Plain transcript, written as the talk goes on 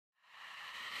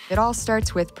It all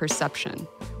starts with perception.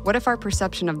 What if our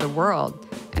perception of the world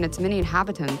and its many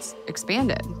inhabitants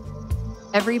expanded?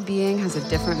 Every being has a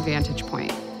different vantage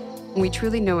point. When we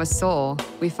truly know a soul,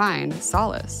 we find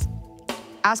solace.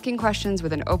 Asking questions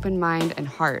with an open mind and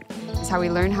heart is how we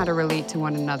learn how to relate to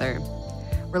one another.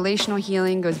 Relational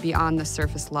healing goes beyond the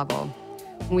surface level.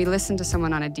 When we listen to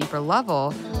someone on a deeper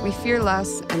level, we fear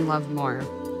less and love more.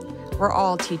 We're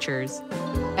all teachers.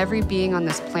 Every being on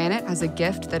this planet has a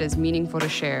gift that is meaningful to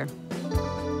share.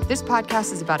 This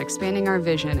podcast is about expanding our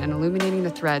vision and illuminating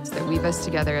the threads that weave us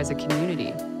together as a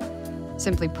community.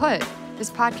 Simply put,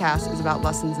 this podcast is about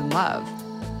lessons in love.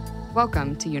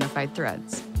 Welcome to Unified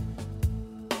Threads.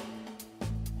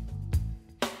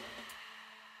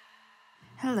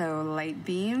 Hello, light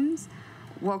beams.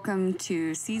 Welcome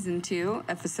to Season 2,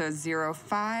 Episode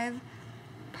 05,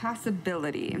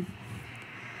 Possibility.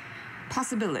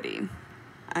 Possibility,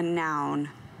 a noun,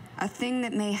 a thing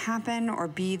that may happen or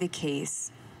be the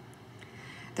case.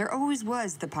 There always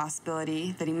was the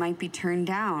possibility that he might be turned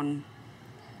down,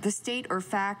 the state or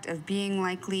fact of being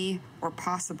likely or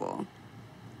possible,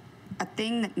 a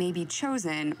thing that may be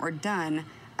chosen or done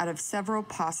out of several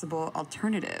possible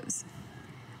alternatives.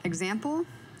 Example,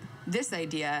 this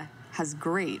idea has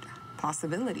great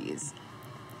possibilities.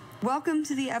 Welcome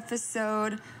to the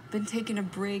episode. Been taking a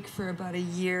break for about a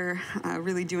year,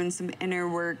 really doing some inner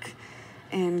work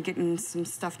and getting some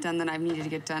stuff done that I've needed to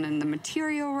get done in the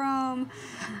material realm.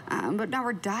 But now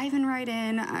we're diving right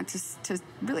in to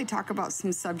really talk about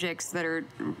some subjects that are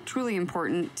truly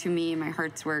important to me and my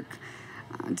heart's work,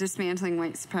 dismantling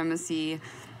white supremacy,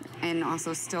 and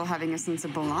also still having a sense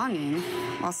of belonging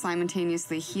while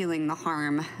simultaneously healing the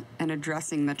harm and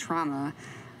addressing the trauma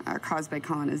caused by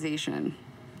colonization.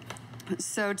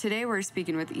 So today we're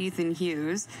speaking with Ethan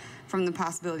Hughes from the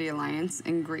Possibility Alliance,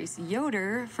 and Grace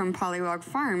Yoder from Polliwog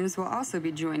Farms will also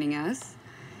be joining us.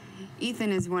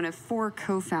 Ethan is one of 4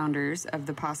 co-founders of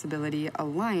the Possibility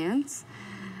Alliance.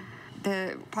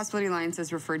 The Possibility Alliance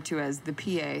is referred to as the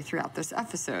PA throughout this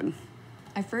episode.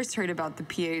 I first heard about the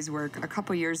PA's work a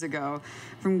couple years ago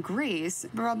from Grace,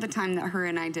 around the time that her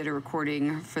and I did a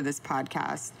recording for this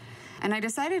podcast. And I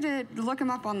decided to look them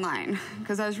up online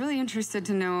because I was really interested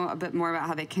to know a bit more about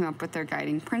how they came up with their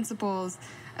guiding principles.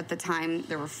 At the time,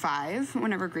 there were 5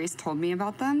 whenever Grace told me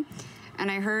about them.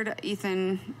 And I heard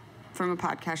Ethan from a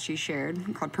podcast she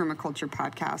shared called Permaculture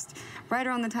Podcast, right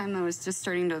around the time I was just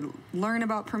starting to learn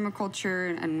about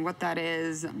permaculture and what that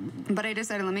is. But I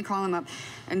decided, let me call them up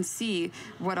and see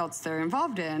what else they're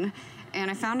involved in.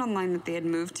 And I found online that they had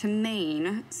moved to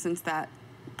Maine since that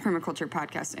Permaculture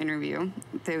Podcast interview.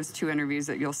 Those 2 interviews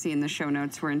that you'll see in the show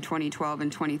notes were in 2012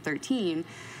 and 2013.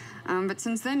 But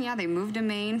since then, they moved to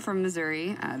Maine from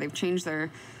Missouri. They've changed their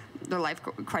life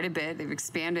quite a bit. They've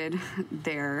expanded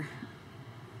their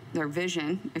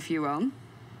vision, if you will.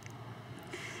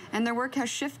 And their work has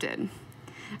shifted.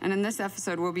 And in this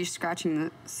episode, we'll be scratching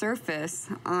the surface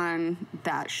on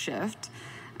that shift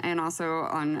and also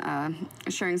on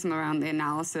sharing some around the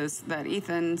analysis that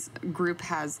Ethan's group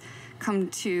has come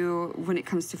to when it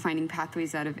comes to finding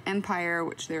pathways out of empire,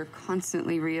 which they're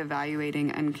constantly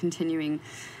reevaluating and continuing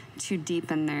to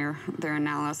deepen their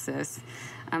analysis.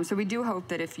 So we do hope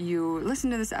that if you listen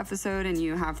to this episode and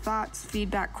you have thoughts,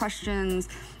 feedback, questions,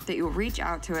 that you'll reach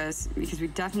out to us, because we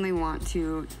definitely want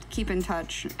to keep in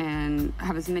touch and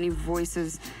have as many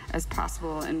voices as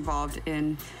possible involved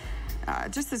in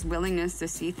just this willingness to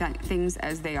see things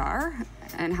as they are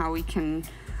and how we can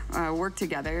work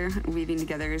together, weaving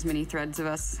together as many threads of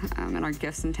us and our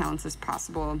gifts and talents as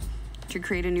possible to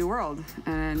create a new world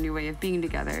and a new way of being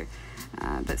together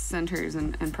that centers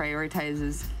and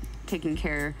prioritizes taking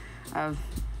care of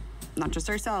not just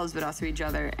ourselves, but also each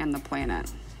other and the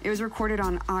planet. It was recorded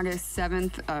on August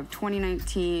 7th of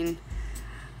 2019.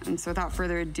 And so without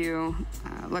further ado,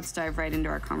 let's dive right into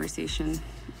our conversation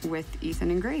with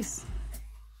Ethan and Grace.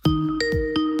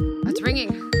 It's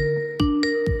ringing.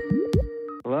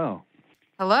 Hello.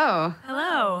 Hello.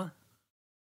 Hello.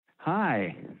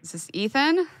 Hi. Is this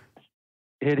Ethan?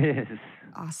 It is.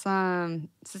 Awesome.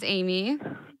 This is Amy.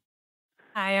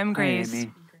 Hi, I'm Grace. Hi,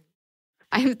 Amy.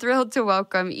 I'm thrilled to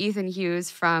welcome Ethan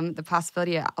Hughes from the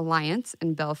Possibility Alliance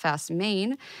in Belfast,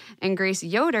 Maine, and Grace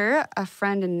Yoder, a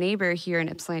friend and neighbor here in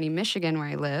Ypsi, Michigan, where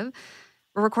I live.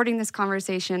 We're recording this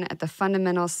conversation at the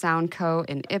Fundamental Sound Co.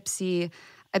 in Ypsi.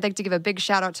 I'd like to give a big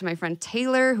shout out to my friend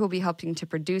Taylor, who will be helping to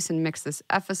produce and mix this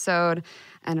episode.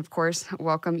 And of course,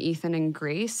 welcome Ethan and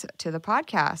Grace to the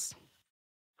podcast.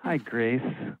 Hi, Grace.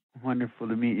 Wonderful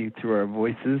to meet you through our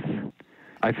voices.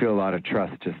 I feel a lot of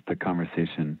trust, just the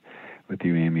conversation with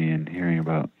you, Amy, and hearing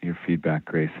about your feedback,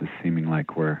 Grace, is seeming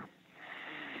like we're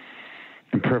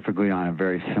perfectly on a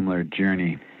very similar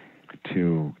journey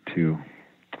to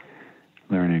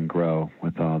learn and grow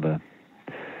with all the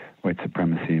white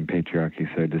supremacy and patriarchy.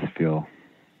 So I just feel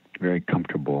very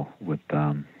comfortable with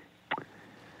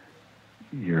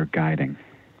your guiding.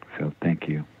 So thank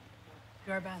you.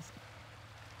 Your best.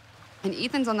 And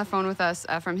Ethan's on the phone with us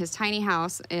from his tiny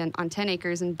house on 10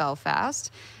 acres in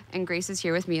Belfast. And Grace is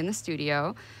here with me in the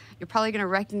studio. You're probably going to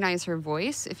recognize her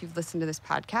voice if you've listened to this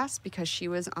podcast because she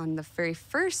was on the very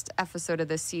first episode of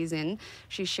this season.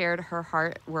 She shared her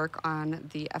heart work on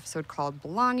the episode called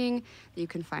Belonging that you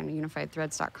can find on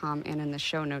unifiedthreads.com and in the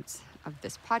show notes of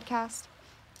this podcast.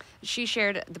 She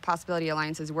shared the Possibility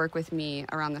Alliance's work with me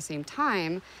around the same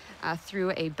time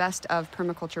through a Best of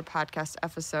Permaculture podcast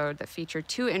episode that featured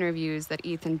 2 interviews that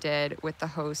Ethan did with the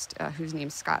host, whose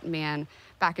name's Scott Mann,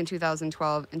 back in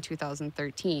 2012 and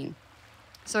 2013.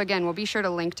 So again, we'll be sure to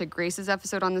link to Grace's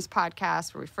episode on this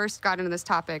podcast where we first got into this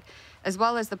topic, as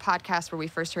well as the podcast where we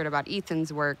first heard about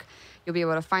Ethan's work. You'll be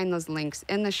able to find those links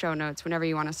in the show notes whenever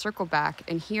you want to circle back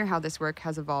and hear how this work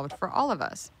has evolved for all of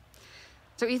us.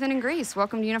 So Ethan and Grace,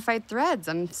 welcome to Unified Threads.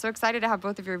 I'm so excited to have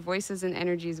both of your voices and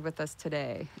energies with us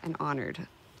today, and honored. Thank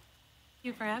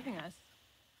you for having us.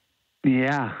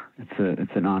 Yeah,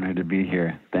 it's an honor to be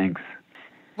here. Thanks.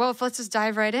 Well, let's just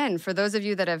dive right in. For those of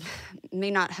you that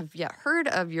may not have yet heard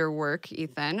of your work,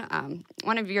 Ethan,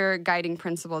 one of your guiding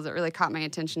principles that really caught my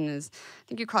attention is, I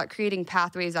think you call it creating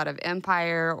pathways out of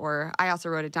empire, or I also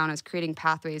wrote it down as creating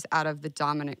pathways out of the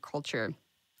dominant culture.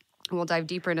 We'll dive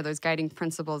deeper into those guiding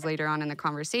principles later on in the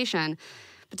conversation.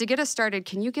 But to get us started,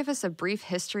 can you give us a brief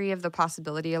history of the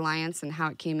Possibility Alliance and how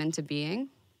it came into being?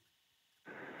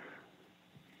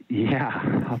 Yeah,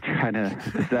 I'll try to.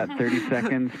 Is that 30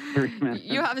 seconds, 3 minutes?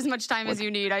 You have as much time as you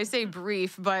need. I say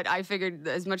brief, but I figured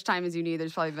as much time as you need.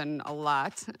 There's probably been a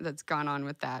lot that's gone on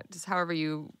with that. Just however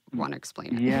you want to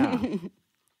explain it. Yeah.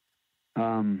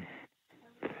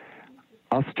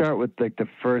 I'll start with the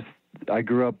first. I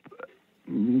grew up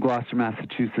Gloucester,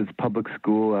 Massachusetts, public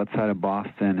school outside of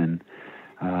Boston,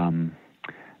 and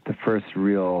the first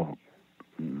real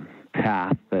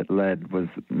path that led was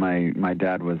my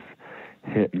dad was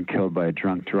hit and killed by a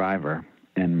drunk driver,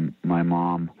 and my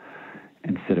mom,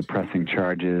 instead of pressing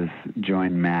charges,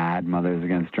 joined MAD, Mothers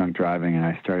Against Drunk Driving, and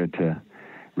I started to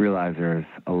realize there's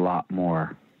a lot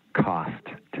more cost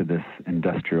to this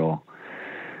industrial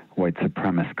white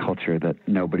supremacist culture that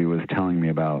nobody was telling me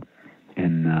about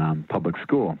in public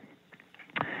school.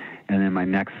 And then my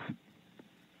next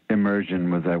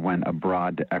immersion was I went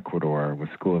abroad to Ecuador with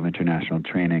School of International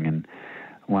Training and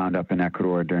wound up in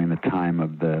Ecuador during the time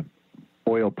of the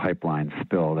oil pipeline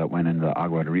spill that went into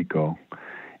Agua Rico,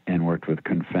 and worked with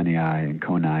Confenii and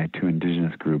Konai, 2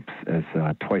 indigenous groups, as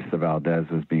twice the Valdez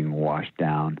was being washed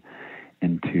down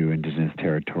into indigenous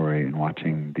territory, and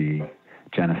watching the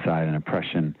genocide and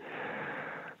oppression.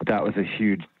 That was a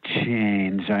huge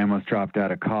change. I almost dropped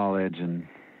out of college and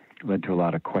led to a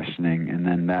lot of questioning. And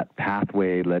then that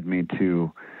pathway led me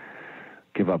to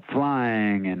give up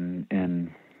flying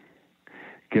and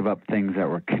give up things that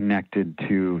were connected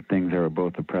to things that were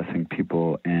both oppressing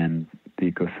people and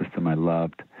the ecosystem I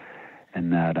loved.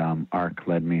 And that arc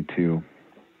led me to,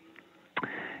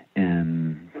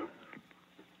 in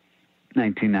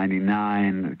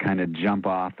 1999, kind of jump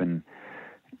off and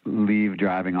leave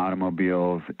driving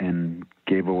automobiles, and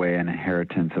gave away an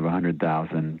inheritance of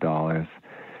 $100,000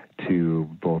 to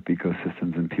both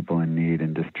ecosystems and people in need,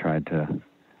 and just tried to,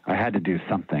 I had to do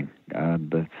something.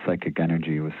 The psychic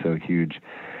energy was so huge.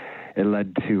 It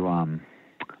led to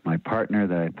my partner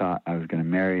that I thought I was going to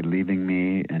marry leaving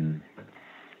me, and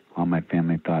all my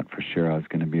family thought for sure I was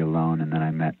going to be alone. And then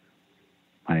I met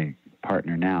my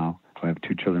partner now, who I have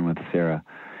 2 children with, Sarah,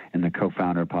 and the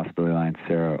co-founder of Possibility Alliance,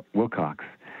 Sarah Wilcox.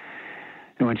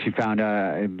 And when she found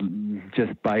out I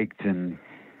just biked and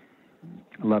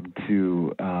loved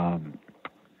to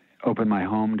open my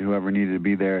home to whoever needed to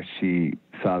be there, she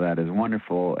saw that as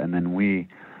wonderful. And then we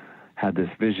had this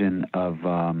vision of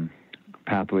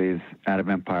pathways out of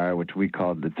empire, which we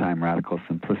called at the time radical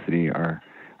simplicity. Our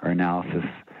analysis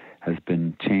has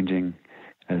been changing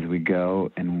as we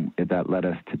go, and that led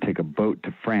us to take a boat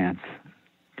to France,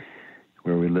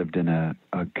 where we lived in a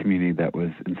community that was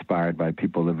inspired by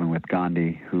people living with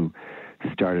Gandhi, who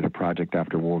started a project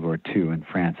after World War II in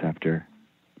France after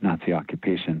Nazi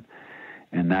occupation.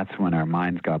 And that's when our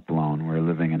minds got blown. We're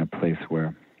living in a place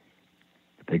where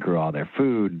they grew all their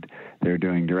food, they're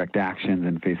doing direct actions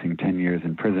and facing 10 years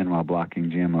in prison while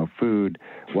blocking GMO food,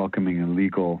 welcoming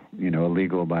illegal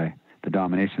by the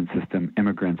domination system,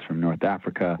 immigrants from North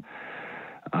Africa,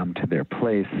 to their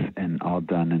place, and all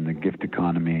done in the gift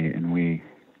economy. And we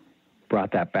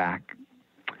brought that back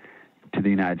to the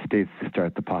United States to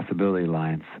start the Possibility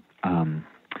Alliance,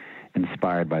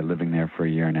 inspired by living there for a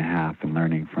year and a half and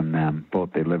learning from them.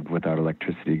 Both they lived without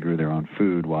electricity, grew their own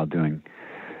food while doing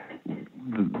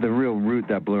the real root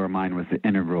that blew our mind was the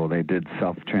integral. They did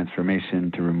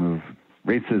self-transformation to remove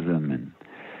racism and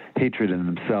hatred in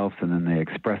themselves, and then they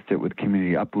expressed it with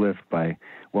community uplift by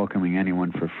welcoming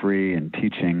anyone for free and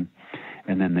teaching.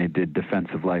 And then they did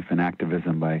defensive life and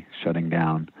activism by shutting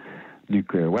down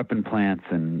nuclear weapon plants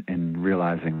and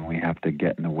realizing we have to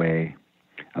get in the way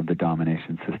of the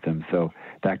domination system. So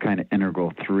that kind of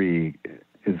integral three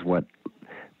is what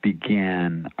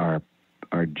began our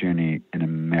journey in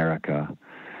America.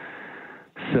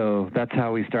 So that's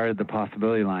how we started the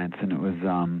Possibility Alliance, and it was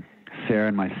Sarah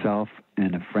and myself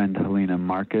and a friend, Helena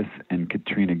Marcus, and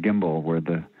Katrina Gimbel,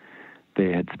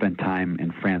 they had spent time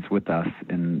in France with us,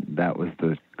 and that was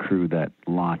the crew that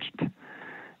launched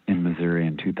in Missouri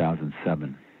in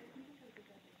 2007.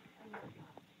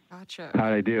 Gotcha.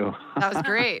 How'd I do? That was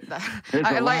great.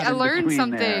 I learned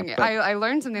something. I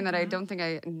learned something that I don't think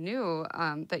I knew,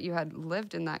 that you had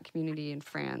lived in that community in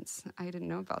France. I didn't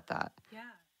know about that. Yeah.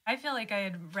 I feel like I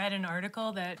had read an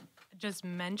article that just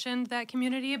mentioned that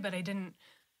community, but I didn't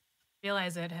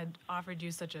realize it had offered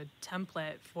you such a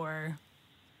template for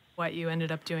what you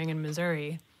ended up doing in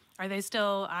Missouri. Are they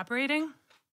still operating?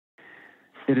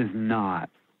 It is not.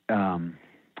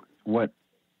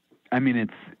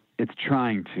 It's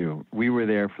trying to. We were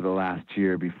there for the last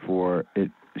year before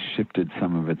it shifted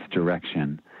some of its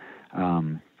direction.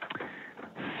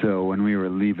 So when we were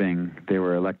leaving, they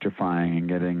were electrifying and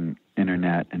getting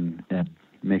internet and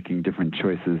making different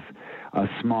choices. A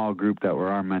small group that were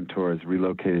our mentors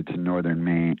relocated to northern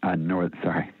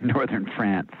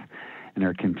France, and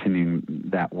are continuing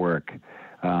that work.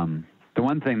 The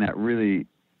one thing that really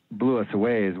blew us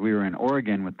away is we were in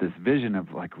Oregon with this vision of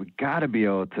we got to be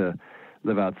able to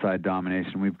live outside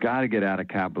domination. We've got to get out of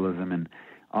capitalism. And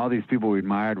all these people we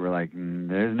admired were like,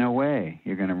 there's no way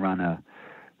you're going to run a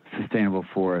sustainable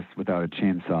forest without a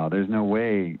chainsaw. There's no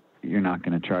way you're not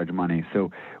going to charge money. So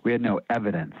we had no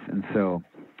evidence. And so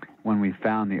when we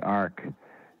found the Ark,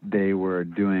 they were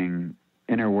doing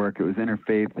inner work. It was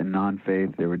interfaith and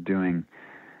non-faith. They were doing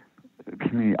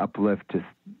community uplift. Just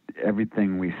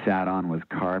everything we sat on was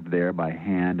carved there by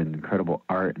hand, and incredible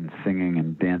art and singing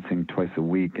and dancing twice a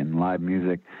week and live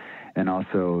music, and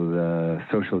also the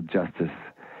social justice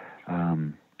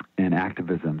and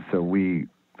activism. So we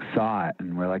saw it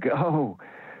and we're like, oh,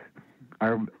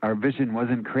 our vision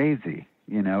wasn't crazy.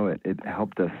 It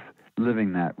helped us.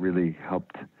 Living that really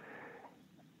helped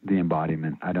the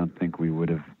embodiment. I don't think we would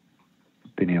have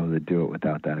been able to do it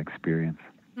without that experience.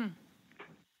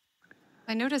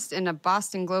 I noticed in a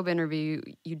Boston Globe interview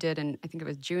you did in, I think it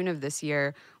was June of this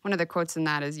year, one of the quotes in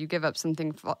that is, you give up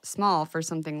something small for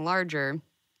something larger.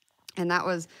 And that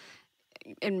was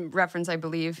in reference, I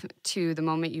believe, to the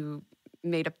moment you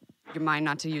made up your mind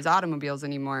not to use automobiles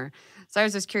anymore. So I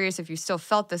was just curious if you still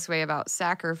felt this way about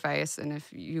sacrifice, and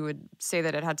if you would say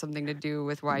that it had something to do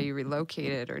with why you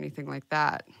relocated or anything like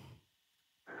that.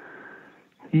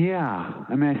 Yeah,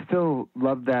 I still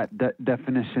love that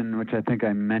definition, which I think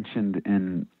I mentioned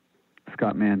in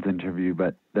Scott Mann's interview,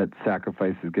 but that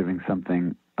sacrifice is giving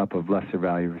something up of lesser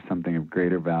value for something of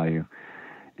greater value.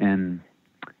 And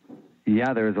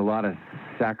yeah, there was a lot of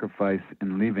sacrifice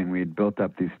in leaving. We had built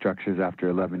up these structures after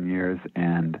 11 years,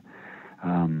 and,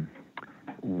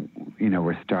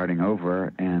 we're starting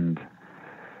over and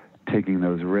taking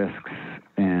those risks.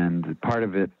 And part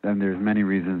of it, and there's many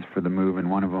reasons for the move,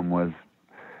 and one of them was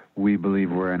we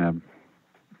believe we're in a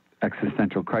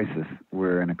existential crisis.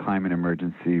 We're in a climate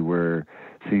emergency. We're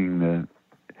seeing the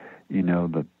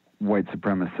white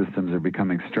supremacist systems are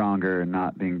becoming stronger and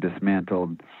not being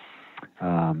dismantled.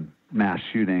 Mass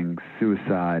shootings,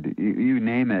 suicide, you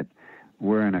name it.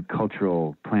 We're in a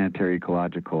cultural, planetary,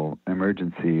 ecological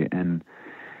emergency. And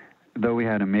though we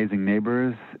had amazing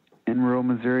neighbors in rural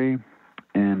Missouri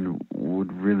and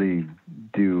would really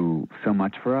do so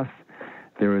much for us,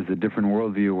 there was a different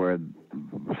worldview where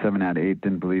 7 out of 8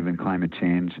 didn't believe in climate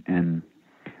change, and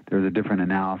there was a different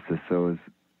analysis. So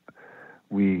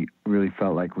we really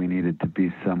felt like we needed to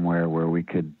be somewhere where we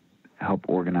could help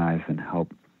organize and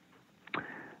help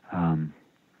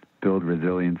build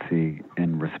resiliency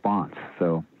in response.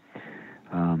 So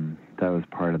that was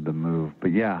part of the move.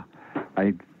 But yeah,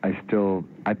 I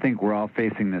think we're all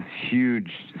facing this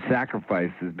huge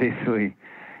sacrifice. Is basically,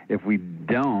 if we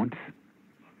don't,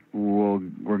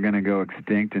 we're going to go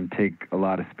extinct and take a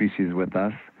lot of species with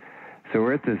us. So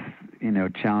we're at this,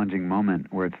 challenging moment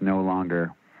where it's no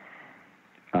longer,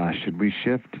 should we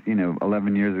shift?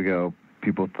 11 years ago,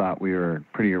 people thought we were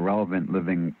pretty irrelevant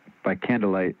living by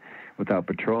candlelight without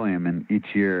petroleum. And each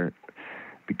year,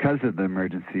 because of the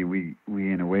emergency, we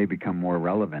in a way become more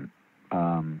relevant.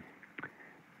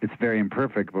 It's very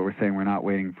imperfect, but we're saying we're not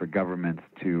waiting for governments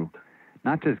to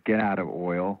not just get out of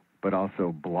oil, but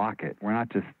also block it. We're not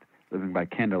just living by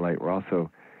candlelight. We're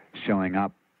also showing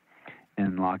up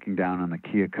and locking down on the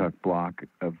Keokuk block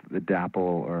of the DAPL,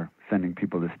 or sending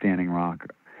people to Standing Rock.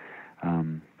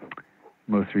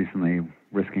 Most recently,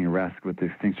 risking arrest with the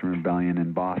Extinction Rebellion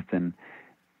in Boston.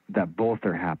 That both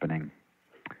are happening.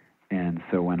 And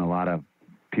so when a lot of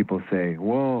people say,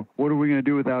 well, what are we going to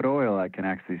do without oil? I can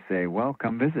actually say, well,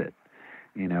 come visit.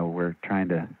 We're trying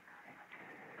to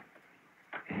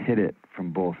hit it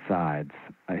from both sides.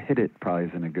 Hit it probably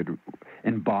isn't a good,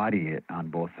 embody it on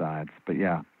both sides. But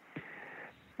yeah,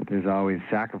 there's always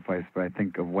sacrifice, but I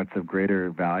think of what's of greater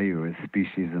value is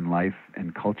species and life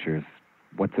and cultures.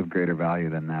 What's of greater value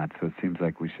than that? So it seems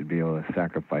like we should be able to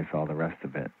sacrifice all the rest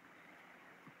of it.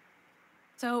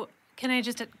 So can I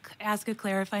just ask a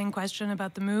clarifying question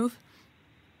about the move?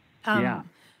 Yeah.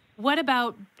 What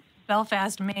about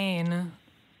Belfast, Maine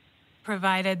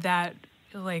provided that,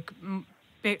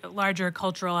 larger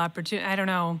cultural opportunity? I don't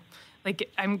know.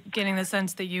 I'm getting the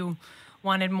sense that you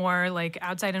wanted more,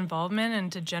 outside involvement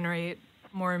and to generate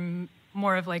more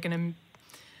of, an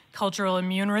cultural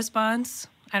immune response.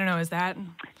 I don't know. Is that?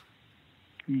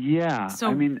 Yeah.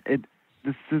 So,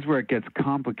 this is where it gets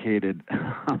complicated.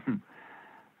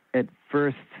 At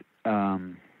first,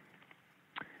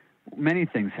 many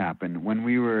things happened. When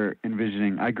we were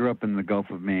envisioning, I grew up in the Gulf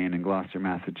of Maine in Gloucester,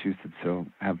 Massachusetts, so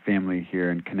have family here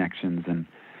and connections. And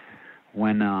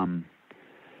when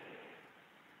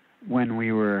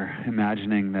we were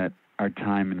imagining that our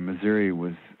time in Missouri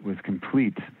was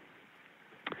complete,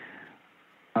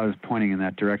 I was pointing in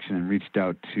that direction and reached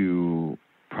out to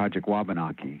Project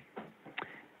Wabanaki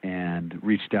and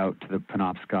reached out to the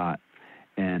Penobscot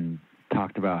and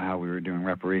talked about how we were doing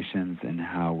reparations and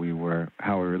how we were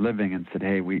living, and said,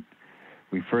 hey, we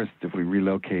first, if we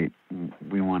relocate,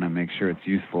 we want to make sure it's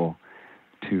useful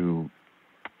to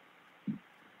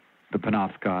the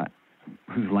Penobscot,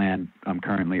 whose land I'm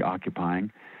currently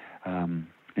occupying, and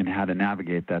how to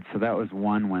navigate that. So that was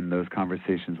one when those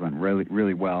conversations went really,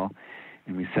 really well,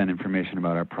 and we sent information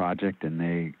about our project, and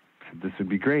they said this would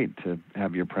be great to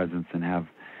have your presence and have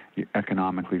you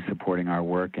economically supporting our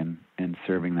work and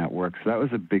serving that work. So that was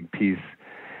a big piece.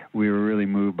 We were really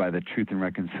moved by the Truth and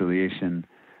Reconciliation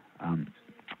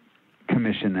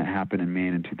Commission that happened in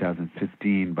Maine in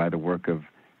 2015 by the work of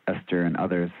Esther and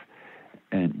others,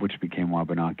 and which became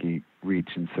Wabanaki Reach.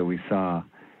 And so we saw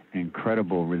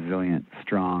incredible, resilient,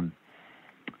 strong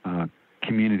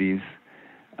communities,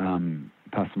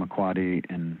 Passamaquoddy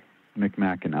and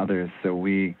Micmac and others. So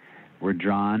we were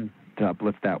drawn to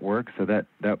uplift that work. So that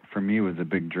for me was a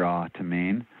big draw to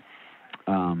Maine.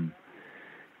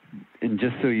 And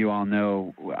just so you all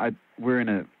know,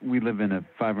 we live in a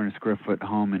 500 square foot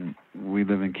home, and we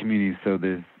live in communities. So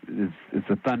it's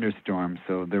a thunderstorm.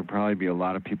 So there'll probably be a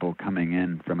lot of people coming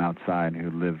in from outside who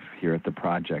live here at the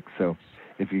project. So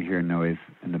if you hear noise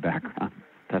in the background,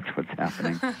 that's what's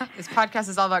happening. This podcast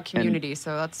is all about community,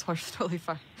 so that's totally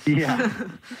fine. Yeah.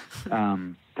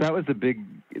 That was a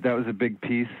big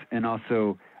piece, and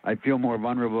also I feel more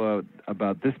vulnerable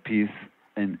about this piece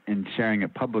and sharing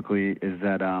it publicly is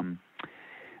that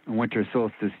winter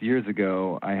solstice years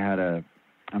ago,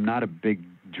 I'm not a big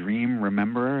dream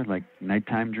rememberer, like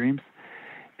nighttime dreams,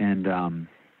 and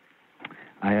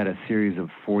I had a series of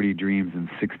 40 dreams in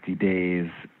 60 days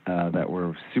that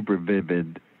were super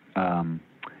vivid.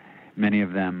 Many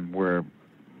of them were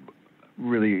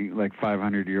really like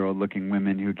 500-year-old looking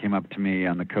women who came up to me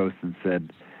on the coast and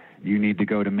said, you need to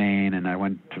go to Maine. And I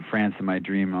went to France in my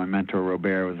dream. My mentor,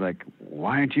 Robert, was like,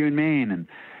 why aren't you in Maine? And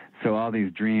so all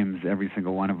these dreams, every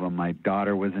single one of them, my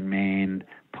daughter was in Maine,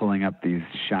 pulling up these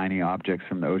shiny objects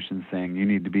from the ocean saying, you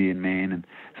need to be in Maine. And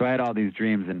so I had all these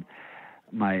dreams. And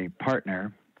my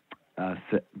partner,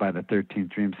 by the 13th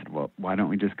dream, said, well, why don't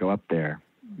we just go up there?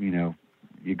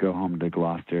 You go home to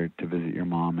Gloucester to visit your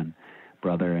mom and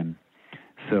brother. And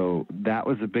so that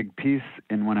was a big piece.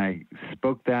 And when I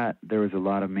spoke that, there was a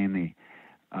lot of mainly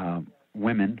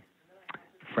women,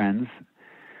 friends,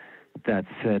 that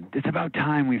said, it's about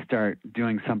time we start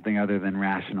doing something other than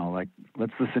rational. Like,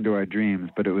 let's listen to our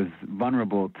dreams. But it was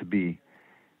vulnerable to be,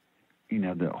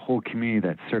 the whole community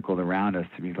that circled around us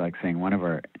to be like saying one of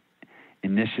our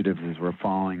initiatives is we're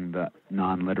following the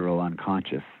non-literal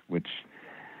unconscious, which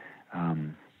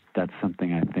that's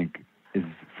something I think is,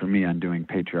 for me, undoing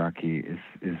patriarchy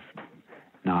is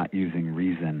not using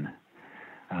reason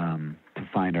to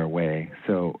find our way.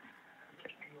 So,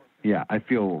 yeah, I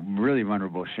feel really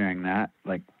vulnerable sharing that,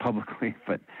 like, publicly,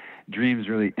 but dreams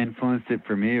really influenced it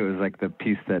for me. It was like the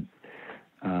piece that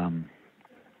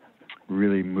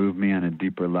really moved me on a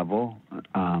deeper level.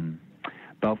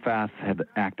 Belfast had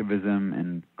activism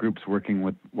and groups working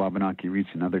with Wabanaki Reach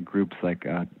and other groups like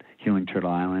Healing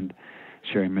Turtle Island.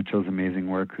 Sherry Mitchell's amazing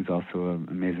work, who's also an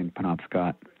amazing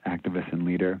Penobscot activist and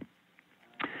leader.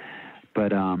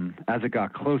 But as it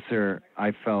got closer,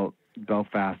 I felt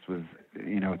Belfast was,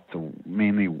 it's a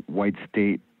mainly white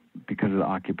state because of the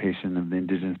occupation of the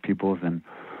indigenous peoples, and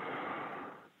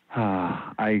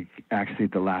I actually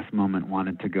at the last moment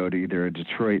wanted to go to either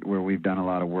Detroit, where we've done a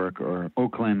lot of work, or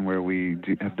Oakland, where we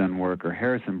have done work, or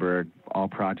Harrisonburg, all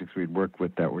projects we'd worked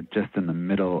with that were just in the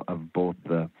middle of both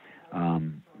the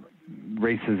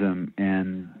racism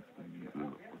and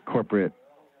corporate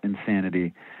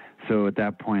insanity. So at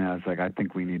that point, I was like, I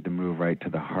think we need to move right to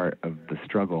the heart of the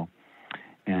struggle.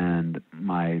 And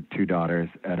my two daughters,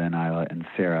 Etta and Isla and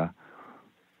Sarah,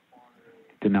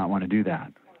 did not want to do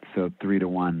that. So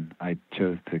 3-1, I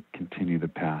chose to continue the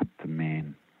path to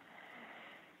Maine.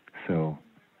 So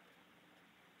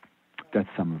that's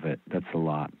some of it. That's a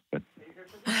lot. But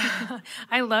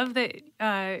I love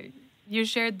that you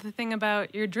shared the thing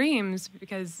about your dreams,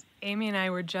 because Amy and I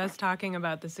were just talking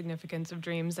about the significance of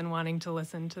dreams and wanting to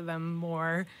listen to them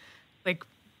more, like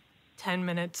 10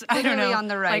 minutes. I don't know. On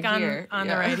the ride here. On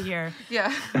the ride here.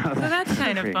 Yeah. So that's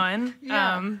kind of fun.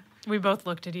 Yeah. We both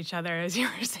looked at each other as you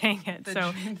were saying it.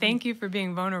 So thank you for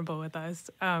being vulnerable with us.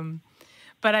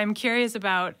 But I'm curious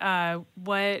about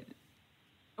what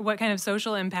kind of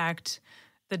social impact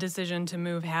the decision to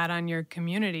move had on your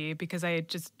community, because I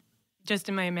just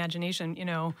in my imagination,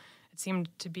 it seemed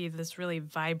to be this really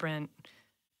vibrant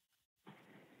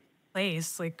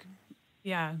place, like,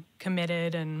 yeah,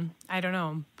 committed, and I don't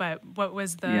know. But what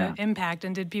was the impact,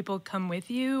 and did people come with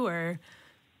you, or?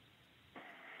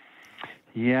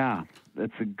 Yeah,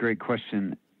 that's a great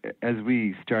question. As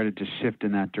we started to shift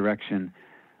in that direction,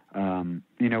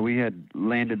 we had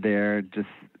landed there, just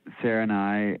Sarah and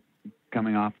I,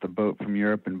 coming off the boat from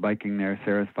Europe and biking there.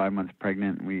 Sarah's 5 months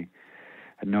pregnant. We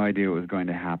had no idea what was going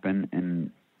to happen,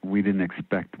 and we didn't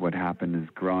expect what happened is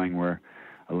growing, where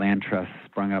a land trust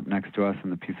sprung up next to us in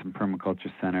the Peace and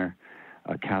Permaculture Center,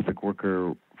 a Catholic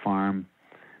worker farm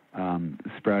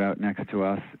sprout out next to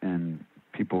us, and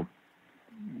people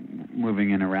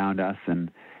moving in around us,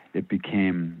 and it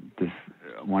became this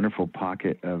wonderful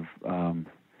pocket of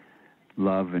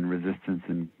love and resistance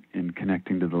in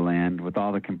connecting to the land, with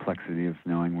all the complexity of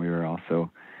knowing we were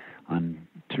also on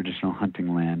traditional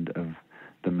hunting land of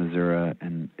the Missouri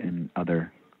and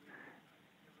other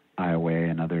Iowa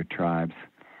and other tribes.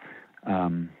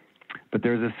 But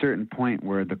there was a certain point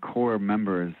where the core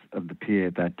members of the PA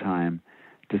at that time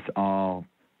just all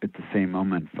at the same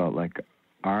moment felt like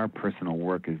our personal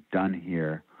work is done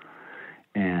here,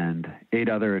 and 8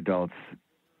 other adults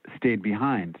stayed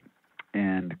behind.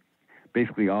 And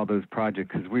basically all those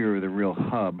projects, because we were the real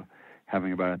hub,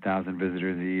 having about 1,000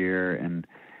 visitors a year and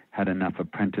had enough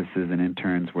apprentices and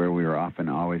interns where we were often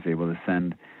always able to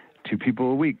send 2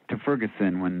 people a week to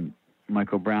Ferguson when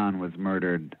Michael Brown was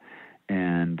murdered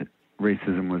and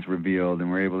racism was revealed,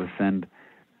 and we're able to send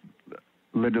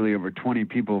literally over 20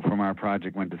 people from our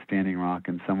project went to Standing Rock,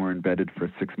 and some were embedded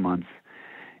for 6 months.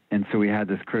 And so we had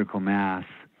this critical mass.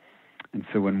 And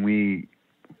so when we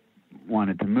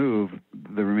wanted to move,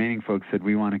 the remaining folks said,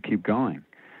 we want to keep going.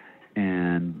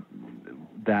 And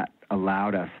that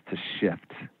allowed us to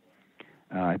shift.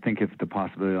 I think if the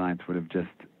Possibility Alliance would have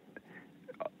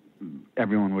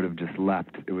everyone would have just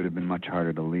left, it would have been much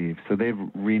harder to leave. So they've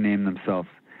renamed themselves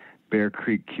Bear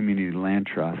Creek Community Land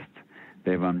Trust.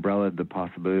 They've umbrellaed the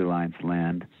Possibility Alliance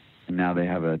land, and now they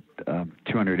have a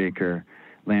 200-acre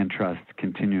land trust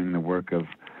continuing the work of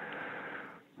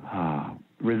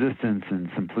resistance and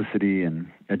simplicity and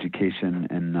education.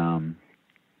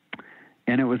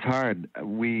 And it was hard.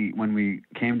 When we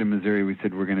came to Missouri, we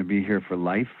said we're going to be here for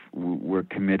life. We're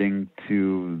committing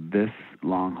to this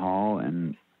long haul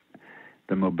and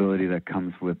the mobility that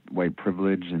comes with white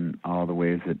privilege and all the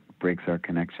ways it breaks our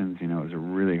connections. It was a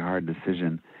really hard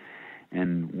decision.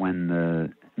 And when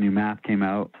the new map came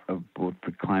out of both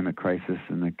the climate crisis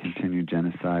and the continued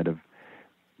genocide of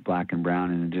Black and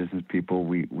brown and indigenous people,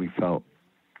 we felt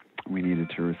we needed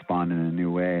to respond in a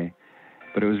new way.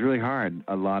 But it was really hard.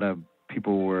 A lot of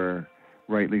people were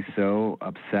rightly so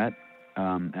upset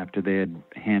after they had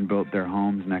hand-built their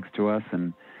homes next to us,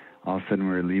 and all of a sudden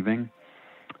we were leaving.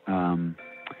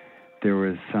 There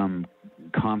was some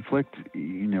conflict.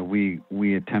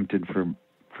 We attempted for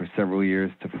several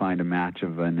years to find a match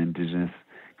of an indigenous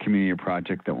community or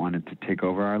project that wanted to take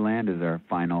over our land as our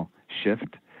final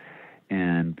shift.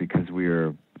 and because we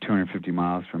were 250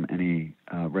 miles from any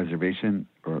reservation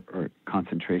or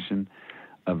concentration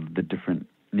of the different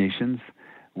nations,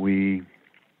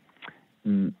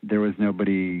 there was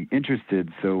nobody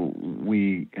interested. So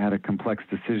we had a complex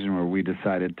decision where we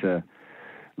decided to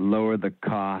lower the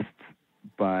cost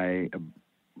by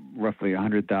roughly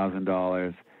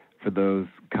 $100,000 for those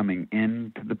coming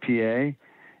into the PA,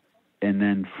 and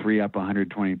then free up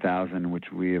 $120,000,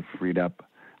 which we have freed up,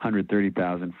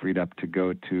 $130,000 freed up to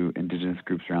go to indigenous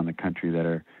groups around the country that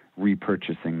are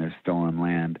repurchasing their stolen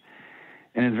land.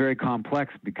 And it's very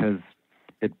complex because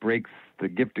it breaks the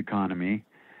gift economy,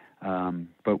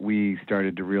 but we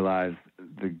started to realize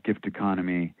the gift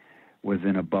economy was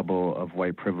in a bubble of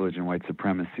white privilege and white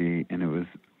supremacy, and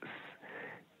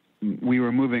we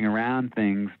were moving around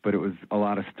things, but it was a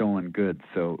lot of stolen goods.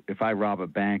 So if I rob a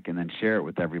bank and then share it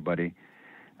with everybody,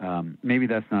 maybe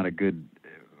that's not a good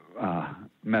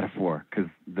metaphor, because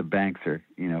the banks are,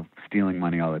 stealing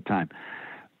money all the time.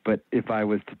 But if I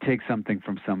was to take something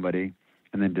from somebody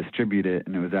and then distribute it,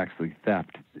 and it was actually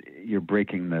theft, you're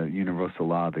breaking the universal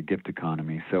law of the gift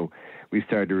economy. So we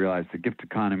started to realize the gift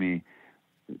economy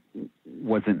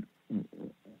wasn't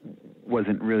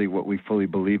really what we fully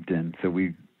believed in. So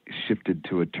we shifted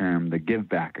to a term, the give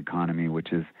back economy,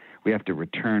 which is we have to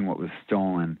return what was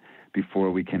stolen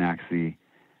before we can actually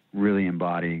really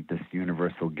embody this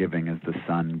universal giving as the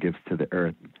sun gives to the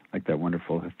earth, like that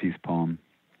wonderful Hafiz poem.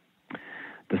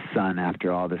 The sun,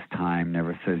 after all this time,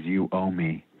 never says, "You owe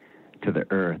me," to the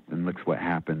earth, and looks what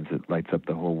happens. It lights up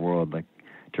the whole world. Like,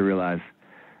 to realize,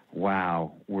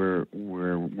 wow, we're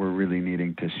really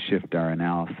needing to shift our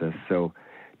analysis. So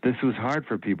this was hard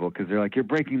for people because they're like, "You're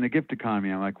breaking the gift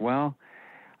economy." I'm like, well,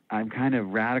 I'm kind of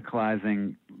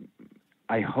radicalizing,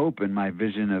 I hope, in my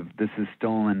vision of this is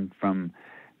stolen from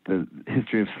the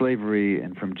history of slavery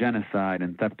and from genocide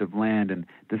and theft of land, and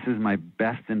this is my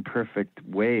best and perfect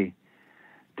way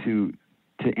to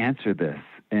answer this.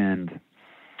 And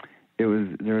there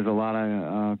was a lot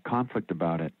of conflict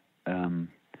about it, and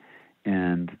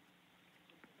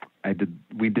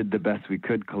we did the best we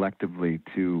could collectively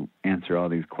to answer all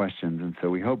these questions. And so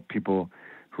we hope people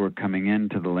who are coming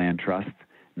into the land trust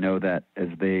know that as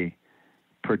they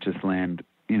purchase land,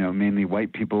 mainly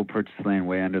white people purchase land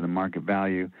way under the market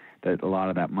value, that a lot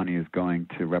of that money is going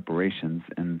to reparations.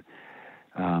 And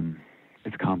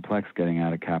it's complex getting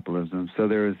out of capitalism. So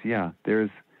there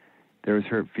was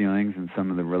hurt feelings, and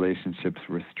some of the relationships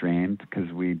were strained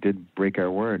because we did break our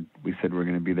word. We said we're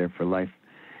going to be there for life.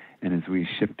 And as we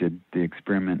shifted, the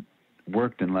experiment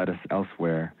worked and led us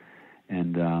elsewhere.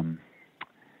 And,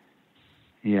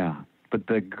 But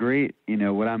the great,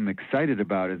 what I'm excited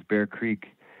about is Bear Creek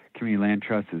Community Land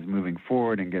Trust is moving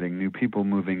forward and getting new people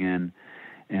moving in,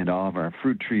 and all of our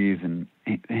fruit trees and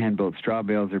hand-built straw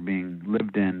bales are being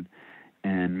lived in.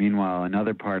 And meanwhile,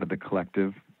 another part of the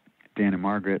collective, Dan and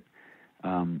Margaret,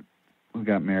 who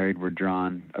got married, were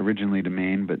drawn originally to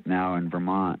Maine, but now in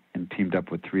Vermont, and teamed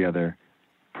up with 3 other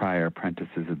prior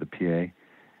apprentices of the PA.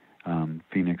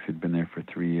 Phoenix had been there for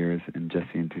 3 years, and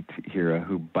Jesse and Tahira,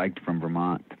 who biked from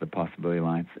Vermont to the Possibility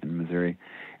Alliance in Missouri.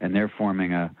 And they're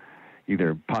forming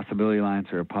either Possibility Alliance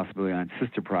or a Possibility Alliance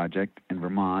sister project in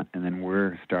Vermont, and then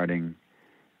we're starting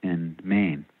in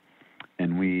Maine.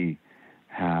 And we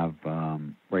have,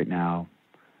 right now,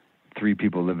 3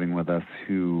 people living with us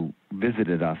who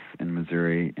visited us in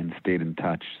Missouri and stayed in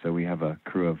touch. So we have a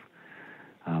crew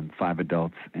of 5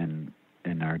 adults and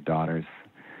our daughters,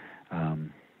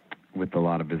 with a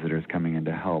lot of visitors coming in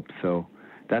to help. So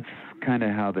that's kind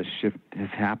of how the shift has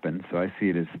happened. So I see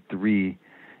it as 3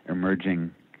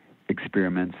 emerging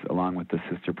experiments along with the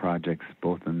sister projects,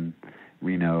 both in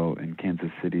Reno and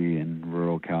Kansas City and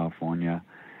rural California.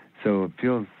 So it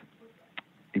feels,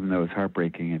 even though it's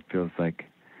heartbreaking, it feels like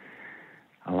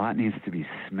a lot needs to be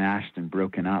smashed and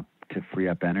broken up to free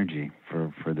up energy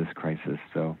for this crisis.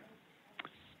 So,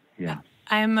 yeah.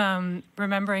 I'm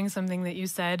remembering something that you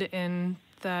said in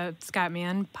the Scott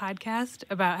Mann podcast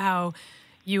about how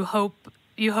you hoped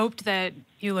that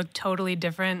you looked totally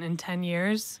different in 10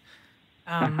 years.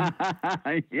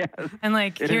 Yes. And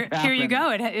here you go.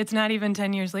 It's not even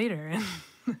 10 years later.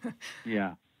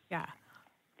 Yeah. Yeah.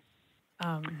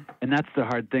 And that's the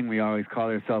hard thing. We always call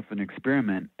ourselves an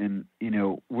experiment, and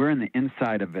we're in the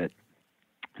inside of it.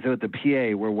 So at the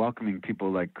PA, we're welcoming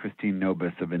people like Christine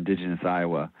Nobis of Indigenous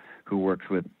Iowa, who works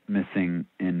with missing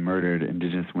and murdered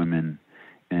Indigenous women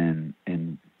and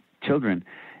children.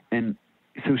 And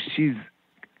so she's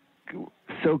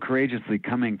so courageously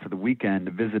coming for the weekend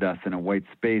to visit us in a white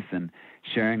space and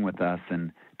sharing with us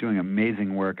and doing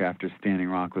amazing work after Standing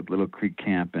Rock with Little Creek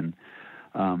Camp and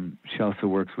She also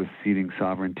works with Seeding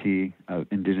Sovereignty,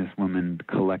 Indigenous Women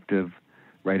Collective,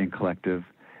 Writing Collective.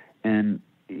 And,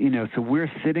 so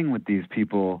we're sitting with these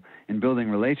people and building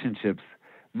relationships.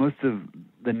 Most of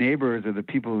the neighbors or the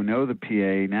people who know the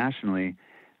PA nationally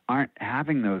aren't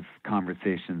having those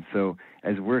conversations. So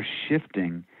as we're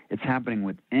shifting, it's happening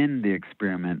within the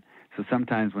experiment. So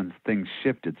sometimes when things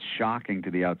shift, it's shocking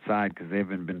to the outside because they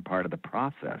haven't been part of the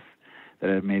process that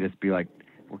have made us be like,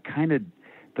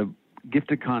 the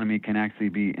gift economy can actually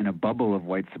be in a bubble of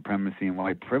white supremacy and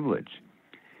white privilege.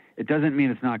 It doesn't mean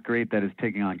it's not great that it's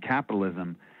taking on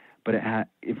capitalism, but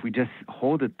if we just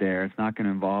hold it there, it's not going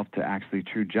to evolve to actually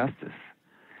true justice.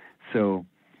 So,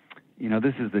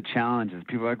 this is the challenge. Is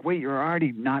people are like, wait, you're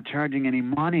already not charging any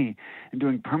money and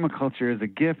doing permaculture as a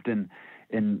gift, and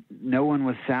no one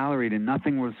was salaried and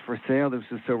nothing was for sale. This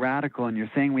is so radical, and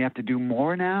you're saying we have to do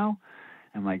more now?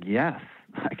 I'm like, yes.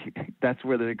 That's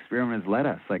where the experiment has led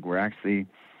us. Like we're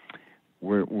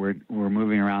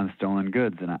moving around stolen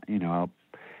goods, and I'll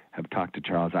have talked to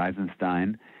Charles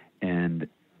Eisenstein, and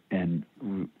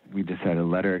we just had a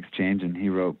letter exchange, and he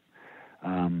wrote,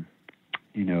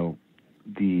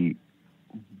 the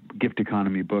gift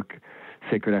economy book,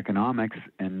 Sacred Economics,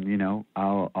 and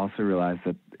I'll also realize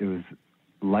that it was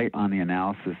light on the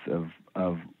analysis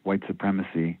of white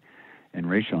supremacy and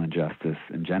racial injustice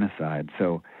and genocide.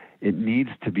 So it needs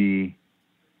to be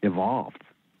evolved,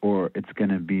 or it's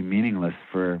going to be meaningless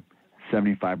for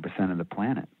 75% of the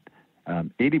planet,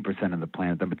 80% of the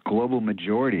planet. The global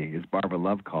majority, as Barbara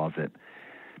Love calls it,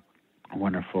 a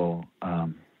wonderful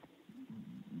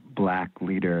black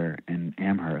leader in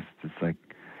Amherst. It's like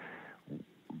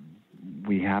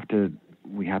we have to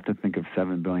think of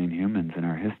 7 billion humans in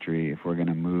our history if we're going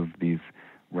to move these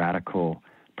radical,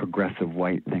 progressive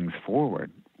white things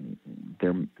forward.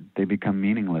 They become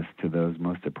meaningless to those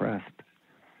most oppressed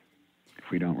if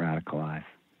we don't radicalize.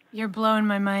 You're blowing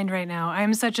my mind right now.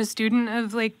 I'm such a student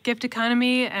of gift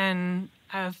economy and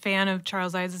a fan of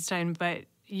Charles Eisenstein, but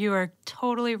you are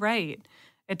totally right.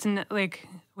 It's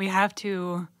we have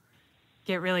to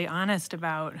get really honest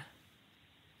about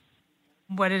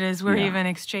what it is we're even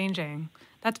exchanging.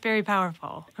 That's very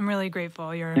powerful. I'm really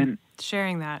grateful you're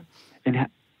sharing that.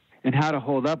 And how to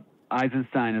hold up.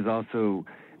 Eisenstein is also,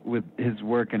 with his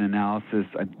work and analysis,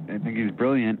 I think he's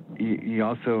brilliant. He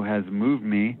also has moved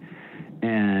me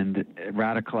and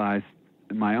radicalized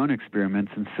my own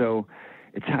experiments. And so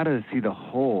it's how to see the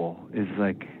whole is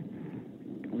like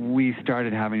we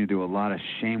started having to do a lot of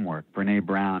shame work. Brene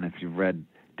Brown, if you've read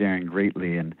Daring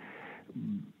Greatly, and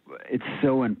it's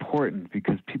so important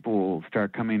because people will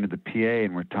start coming to the PA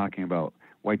and we're talking about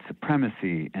white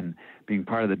supremacy and being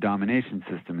part of the domination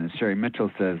system. And as Sherry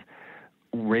Mitchell says,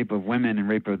 rape of women and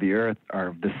rape of the earth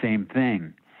are the same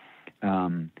thing.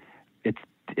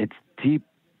 It's deep,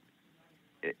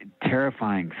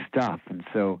 terrifying stuff. And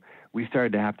so we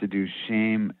started to have to do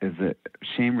shame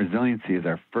resiliency as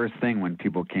our first thing when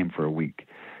people came for a week,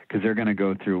 because they're going to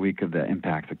go through a week of the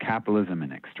impacts of capitalism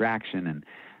and extraction, and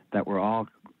that we're all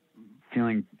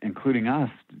feeling, including us,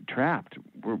 trapped.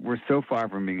 We're so far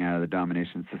from being out of the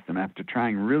domination system after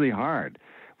trying really hard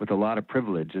with a lot of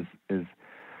privilege is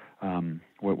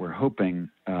what we're hoping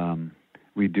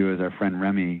we do. As our friend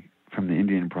Remy from the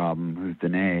Indian Problem, who's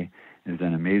Dene, has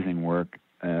done amazing work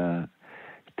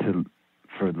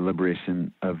for the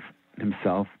liberation of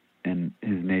himself and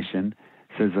his nation,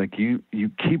 says you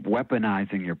keep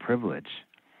weaponizing your privilege.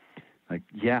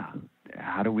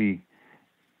 How do we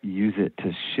use it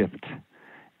to shift?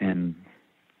 And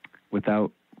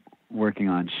without working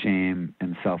on shame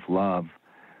and self-love,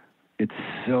 it's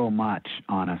so much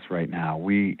on us right now.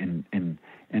 We, in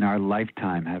our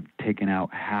lifetime, have taken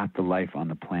out half the life on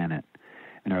the planet.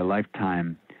 In our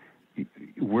lifetime,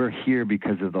 we're here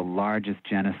because of the largest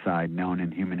genocide known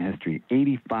in human history.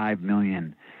 85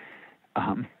 million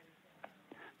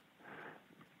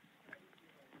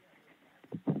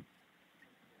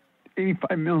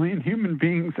 85 million human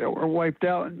beings that were wiped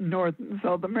out in North and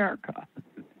South America.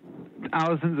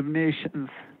 Thousands of nations.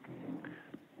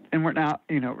 And we're now,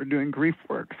 we're doing grief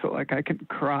work, so I can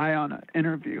cry on an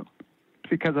interview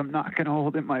because I'm not going to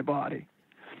hold it in my body.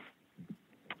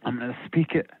 I'm going to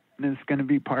speak it, and it's going to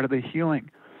be part of the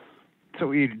healing. So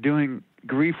we're doing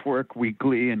grief work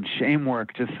weekly and shame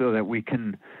work just so that we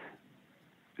can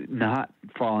not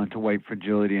fall into white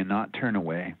fragility and not turn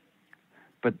away.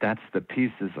 But that's the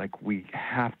piece, is we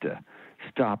have to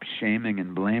stop shaming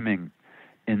and blaming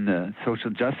in the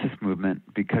social justice movement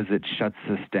because it shuts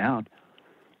us down.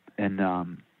 And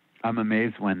I'm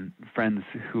amazed when friends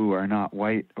who are not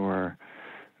white or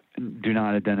do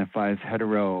not identify as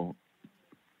hetero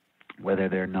whether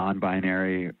they're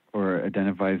non-binary or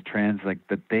identify as trans, like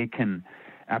that they can,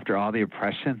 after all the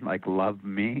oppression, like love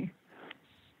me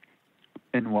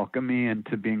and welcome me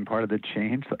into being part of the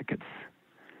change. Like it's,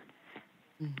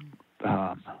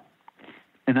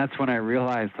 and that's when I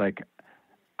realized, like,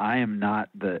 I'm not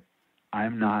the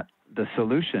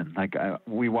solution. Like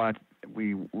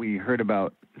we heard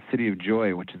about City of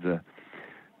Joy, which is a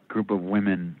group of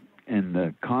women in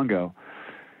the Congo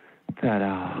that,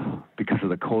 because of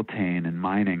the coltan and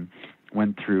mining,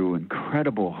 went through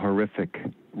incredible, horrific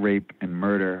rape and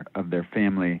murder of their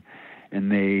family,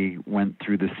 and they went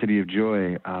through the City of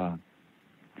Joy,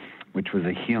 which was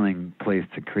a healing place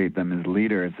to create them as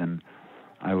leaders. And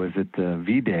I was at the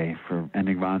V-Day for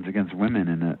ending violence against women,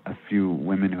 and a few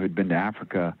women who had been to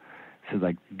Africa said,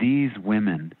 like, these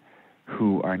women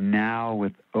who are now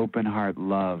with open heart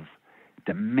love,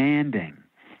 demanding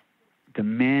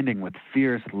with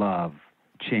fierce love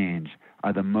change,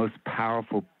 are the most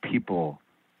powerful people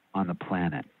on the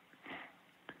planet.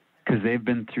 Because they've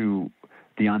been through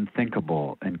the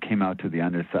unthinkable and came out to the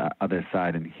other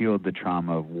side and healed the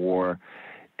trauma of war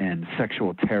and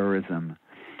sexual terrorism.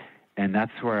 And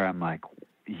that's where I'm like,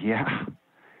 yeah,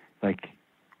 like,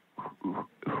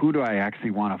 who do I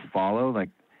actually want to follow? Like,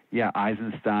 yeah,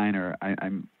 Eisenstein, or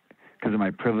I'm, because of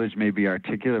my privilege, may be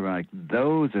articulate, but like,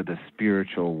 those are the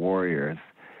spiritual warriors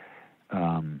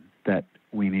that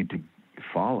we need to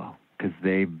follow, because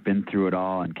they've been through it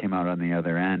all and came out on the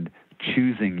other end,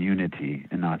 choosing unity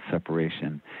and not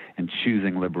separation, and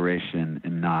choosing liberation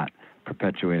and not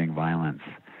perpetuating violence.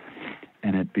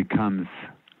 And it becomes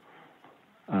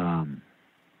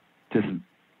just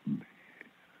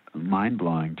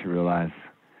mind-blowing to realize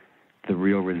the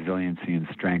real resiliency and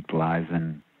strength lies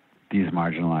in these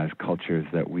marginalized cultures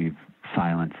that we've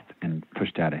silenced and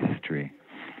pushed out of history.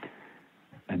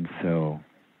 And so,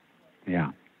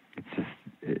 yeah,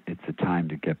 it's a time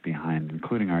to get behind,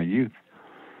 including our youth.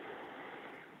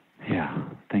 Yeah,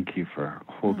 thank you for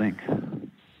holding.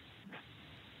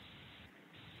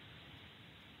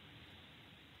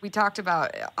 We talked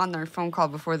about on our phone call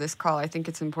before this call, I think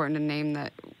it's important to name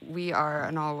that we are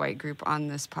an all-white group on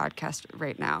this podcast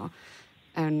right now.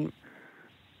 And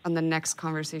on the next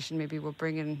conversation, maybe we'll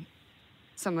bring in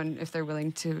someone, if they're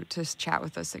willing to chat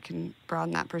with us, that can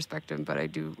broaden that perspective. But I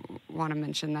do want to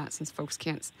mention that, since folks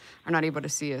are not able to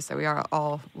see us, that we are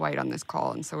all white on this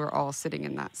call. And so we're all sitting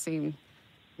in that same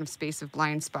kind of space of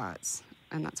blind spots.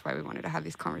 And that's why we wanted to have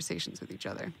these conversations with each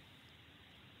other.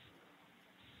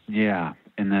 Yeah,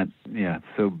 and that, yeah,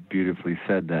 so beautifully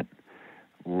said, that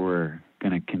we're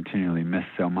going to continually miss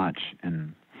so much,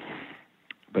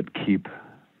 but keep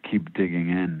digging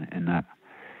in. And that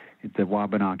the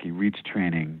Wabanaki Reach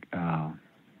training,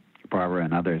 Barbara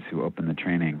and others who open the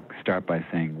training start by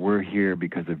saying, we're here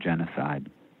because of genocide.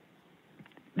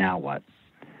 Now what?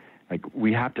 Like,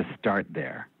 we have to start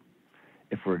there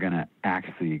if we're going to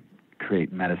actually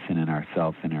create medicine in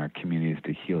ourselves and in our communities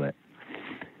to heal it.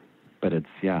 But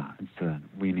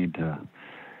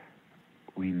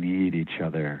we need each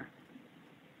other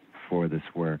for this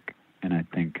work. And I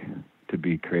think to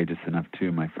be courageous enough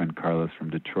too, my friend Carlos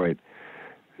from Detroit,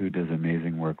 who does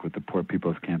amazing work with the Poor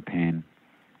People's Campaign,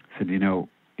 said, you know,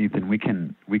 Ethan, we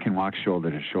can walk shoulder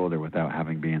to shoulder without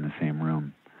having to be in the same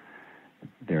room.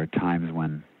 There are times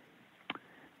when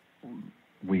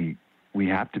we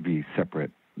have to be separate.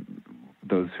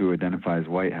 Those who identify as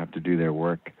white have to do their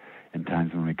work in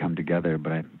times when we come together,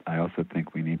 but I also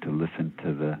think we need to listen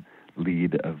to the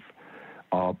lead of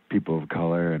all people of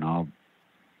color and all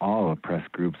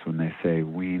oppressed groups when they say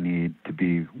we need to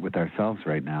be with ourselves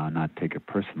right now and not take it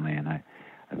personally. And I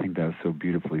think that was so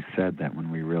beautifully said, that when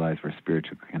we realize we're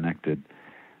spiritually connected,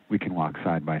 we can walk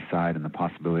side by side, and the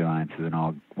Possibility Alliance as an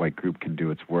all-white group can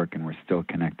do its work, and we're still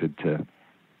connected to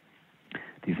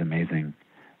these amazing,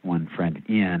 one friend,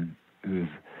 Ian, who's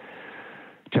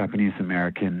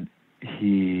Japanese-American.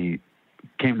 He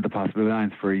came to the Possibility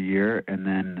Alliance for a year and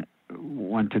then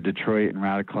went to Detroit and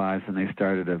radicalized, and they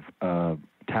started a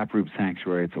taproot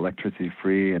sanctuary. It's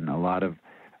electricity-free, and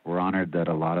we're honored that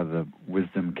a lot of the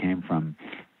wisdom came from,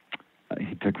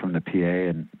 he took from the PA,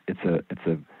 and it's a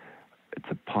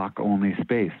POC-only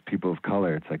space, people of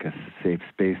color. It's like a safe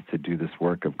space to do this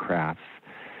work of crafts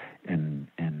and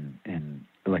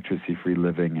electricity-free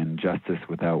living and justice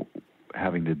without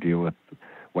having to deal with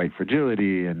white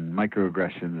fragility and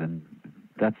microaggressions, and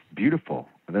that's beautiful.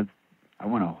 I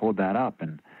want to hold that up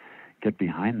and get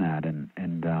behind that, and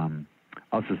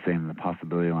also saying the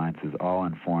Possibility Alliance is all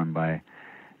informed by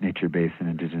nature-based and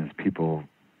indigenous people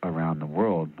around the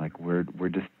world. Like, we're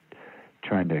just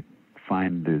trying to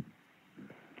find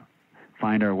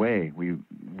our way.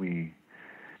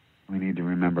 we need to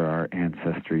remember our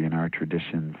ancestry and our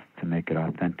traditions to make it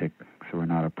authentic, so we're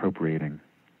not appropriating,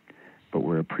 but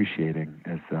we're appreciating,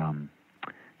 as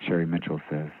Sherry Mitchell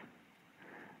says.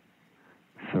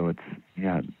 So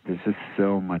there's just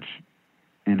so much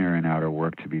inner and outer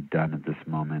work to be done at this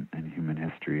moment in human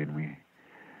history, and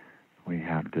we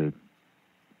have to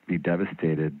be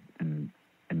devastated and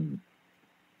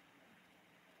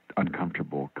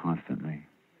uncomfortable constantly.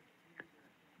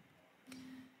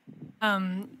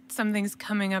 Something's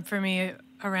coming up for me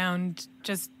around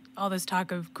just all this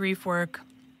talk of grief work.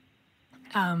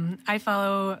 I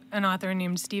follow an author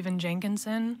named Stephen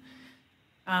Jenkinson.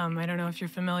 I don't know if you're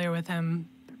familiar with him.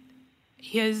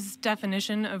 His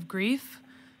definition of grief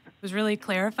was really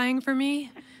clarifying for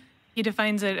me. He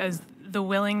defines it as the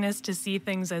willingness to see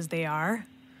things as they are.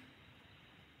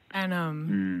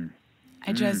 And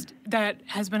that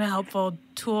has been a helpful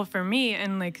tool for me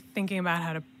in like thinking about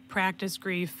how to practice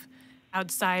grief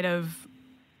outside of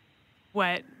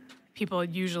what people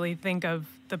usually think of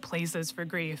the places for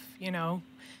grief, you know?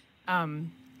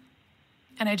 And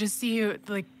I just see you,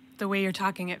 like, the way you're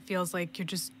talking, it feels like you're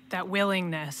just that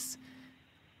willingness.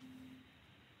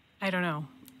 I don't know.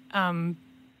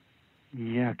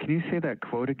 Yeah, can you say that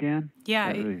quote again?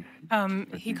 Yeah,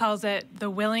 he calls it the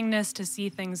willingness to see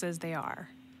things as they are.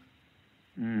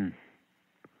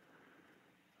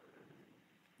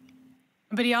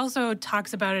 But he also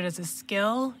talks about it as a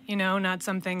skill, you know, not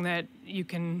something that you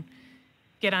can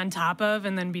get on top of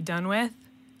and then be done with.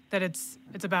 That it's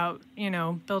about, you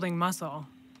know, building muscle.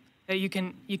 That you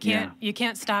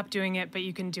can't stop doing it, but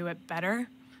you can do it better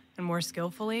and more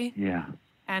skillfully. Yeah.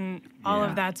 And all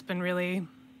of that's been really,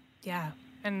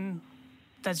 and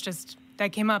that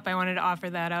came up. I wanted to offer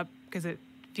that up because it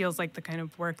feels like the kind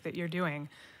of work that you're doing.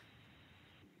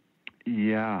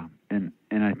 Yeah, and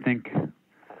I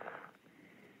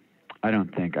I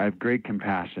have great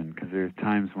compassion, because there's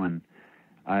times when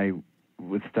I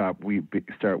would start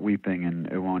weeping and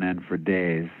it won't end for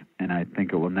days, and I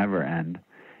think it will never end,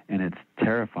 and it's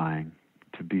terrifying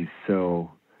to be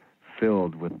so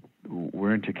filled with,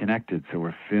 we're interconnected, so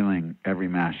we're feeling every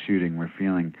mass shooting, we're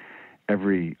feeling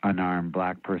every unarmed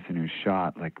black person who's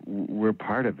shot, like we're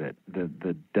part of it,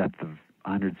 the death of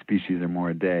 100 species or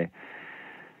more a day.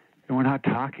 And we're not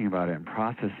talking about it and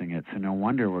processing it, so no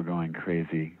wonder we're going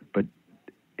crazy. But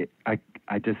I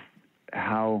just,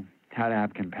 how to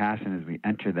have compassion as we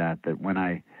enter that when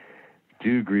I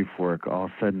do grief work, all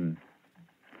of a sudden,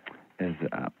 as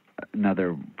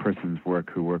another person's work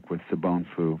who worked with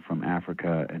Sabonfu from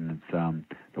Africa, and it's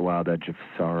The Wild Edge of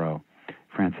Sorrow,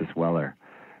 Francis Weller,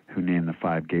 who named the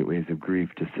 5 gateways of grief,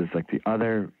 just says, like, the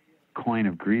other coin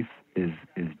of grief is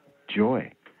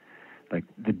joy. Like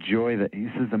the joy that, he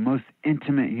says, the most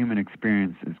intimate human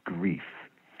experience is grief.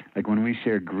 Like when we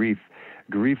share grief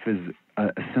is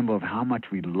a symbol of how much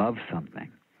we love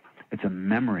something. It's a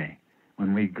memory.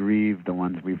 When we grieve the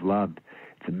ones we've loved,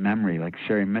 it's a memory. Like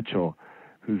Sherry Mitchell,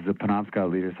 who's the Penobscot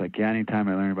leader, is like, anytime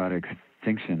I learn about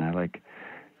extinction, I like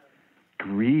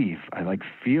grieve. I like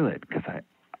feel it, because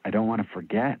I don't want to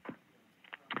forget.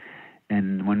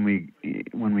 And when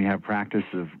we have practice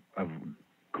of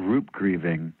group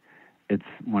grieving, it's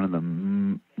one of the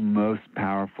most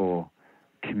powerful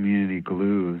community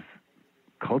glues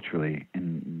culturally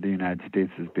in the United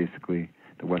States. Is basically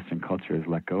the Western culture has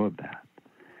let go of that.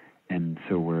 And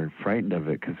so we're frightened of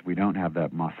it because we don't have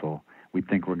that muscle. We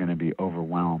think we're going to be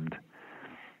overwhelmed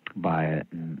by it.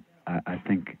 And I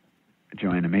think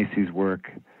Joanna Macy's work,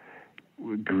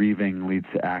 grieving leads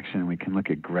to action. We can look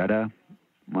at Greta,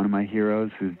 one of my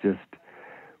heroes, who's just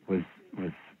was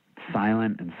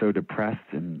silent and so depressed,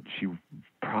 and she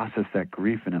processed that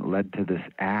grief, and it led to this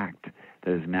act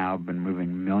that has now been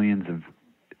moving millions of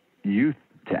youth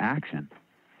to action.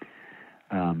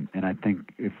 And I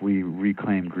think if we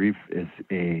reclaim grief as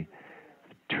a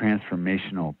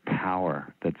transformational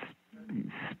power, that's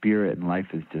spirit and life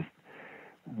is just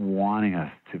wanting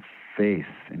us to face,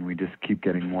 and we just keep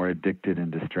getting more addicted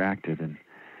and distracted.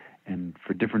 And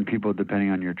for different people, depending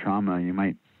on your trauma,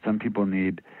 some people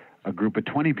need a group of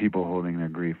 20 people holding their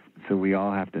grief. So we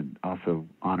all have to also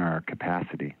honor our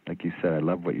capacity. Like you said, I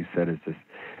love what you said, is just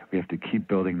we have to keep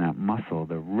building that muscle,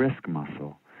 the risk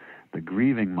muscle, the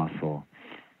grieving muscle,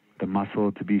 the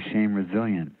muscle to be shame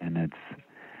resilient. And it's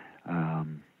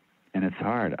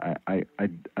hard. I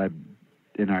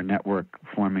in our network,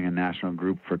 forming a national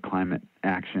group for climate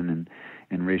action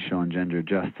and racial and gender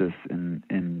justice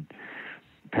and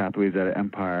pathways out of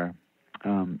empire,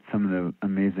 some of the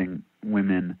amazing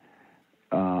women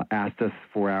asked us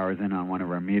 4 hours in on one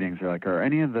of our meetings. They're like, are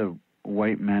any of the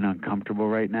white men uncomfortable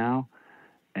right now?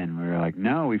 And we were like,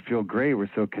 no, we feel great. We're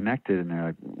so connected. And they're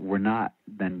like, we're not.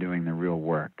 then doing the real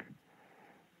work.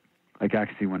 Like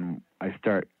actually when I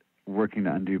start working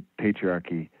to undo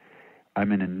patriarchy,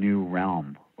 I'm in a new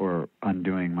realm, or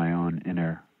undoing my own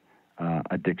inner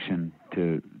addiction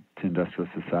to industrial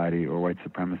society or white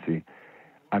supremacy.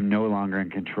 I'm no longer in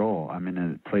control. I'm in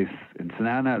a place, and so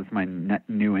now that's my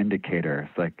new indicator.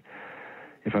 It's like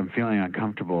if I'm feeling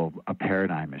uncomfortable, a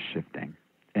paradigm is shifting,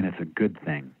 and it's a good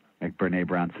thing. Like Brené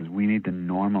Brown says, we need to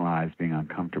normalize being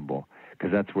uncomfortable,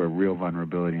 because that's where real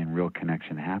vulnerability and real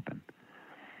connection happen.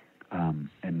 And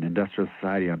industrial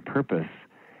society on purpose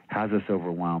has us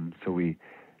overwhelmed, so we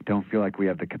don't feel like we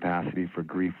have the capacity for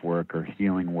grief work or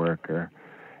healing work,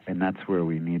 and that's where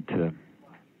we need to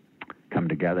come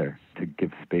together to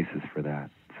give spaces for that.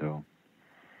 So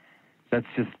that's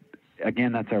just,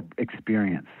 again, that's our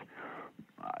experience.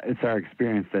 It's our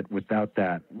experience that without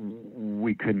that,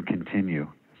 we couldn't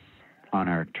continue on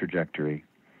our trajectory,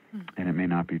 and it may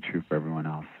not be true for everyone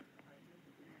else.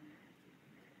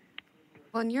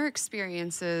 Well, in your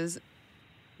experiences,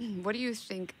 what do you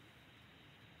think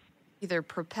either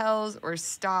propels or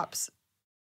stops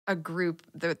a group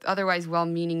that otherwise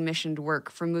well-meaning missioned work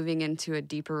from moving into a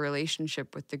deeper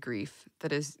relationship with the grief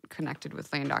that is connected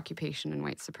with land occupation and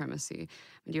white supremacy?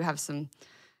 Do you have some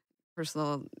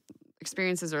personal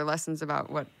experiences or lessons about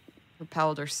what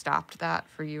propelled or stopped that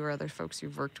for you or other folks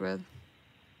you've worked with?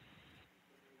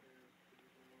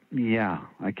 Yeah,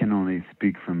 I can only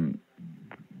speak from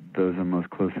those I'm most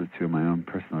closest to in my own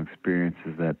personal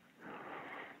experiences. That,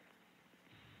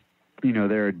 you know,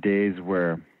 there are days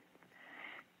where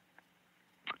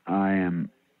I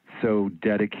am so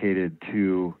dedicated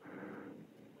to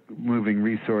moving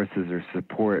resources or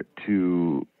support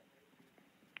to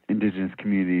indigenous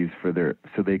communities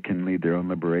so they can lead their own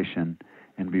liberation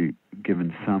and be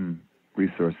given some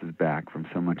resources back from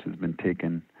so much has been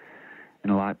taken,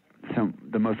 and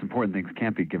the most important things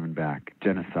can't be given back: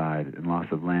 genocide and loss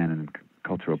of land and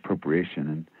cultural appropriation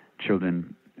and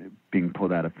children being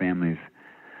pulled out of families.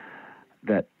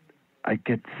 That I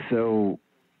get so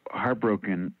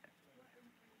heartbroken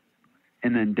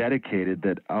and then dedicated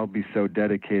that I'll be so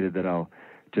dedicated that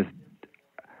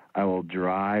I will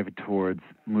drive towards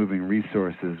moving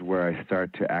resources where I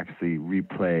start to actually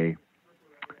replay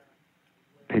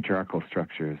patriarchal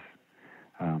structures.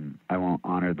 I won't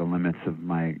honor the limits of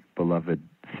my beloved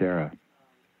Sarah.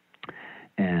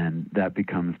 And that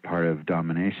becomes part of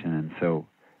domination. And so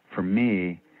for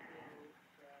me,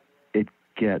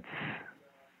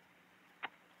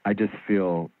 I just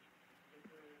feel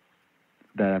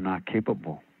that I'm not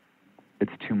capable.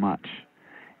 It's too much.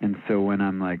 And so when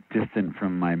I'm like distant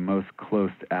from my most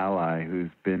close ally, who's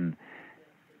been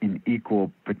an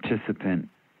equal participant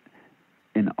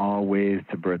in all ways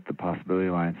to birth the Possibility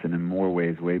Alliance, and in more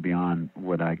ways way beyond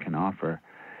what I can offer,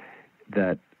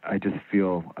 that I just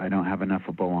feel I don't have enough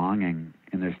of belonging,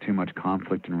 and there's too much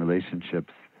conflict in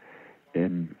relationships,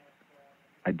 and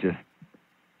I just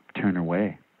turn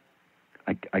away.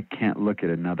 I can't look at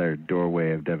another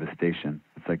doorway of devastation.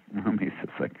 It's like Rumi says,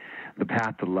 like the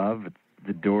path to love,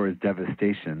 the door is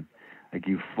devastation. Like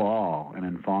you fall, and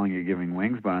in falling you're giving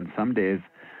wings, but on some days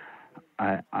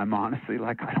I'm honestly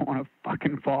like, I don't want to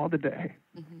fucking fall today.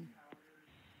 Mm-hmm.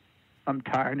 I'm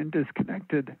tired and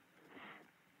disconnected.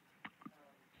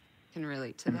 Can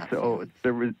relate to that. So it's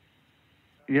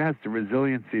it's the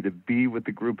resiliency to be with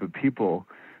a group of people.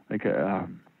 Like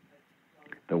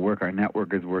the work our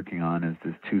network is working on is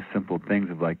these two simple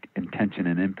things of like intention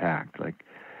and impact. Like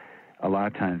a lot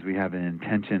of times we have an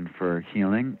intention for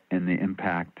healing, and the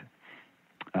impact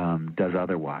does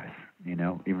otherwise. You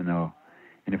know, even though.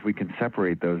 And if we can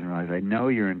separate those and realize, I know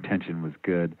your intention was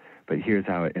good, but here's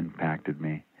how it impacted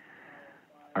me.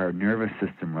 Our nervous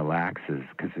system relaxes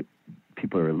because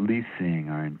people are releasing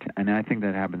our intent. And I think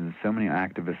that happens in so many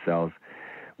activist cells.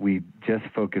 We just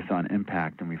focus on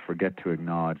impact and we forget to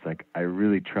acknowledge, like, I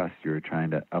really trust you're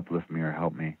trying to uplift me or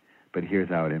help me, but here's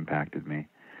how it impacted me.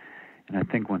 And I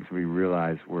think once we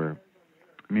realize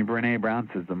Brené Brown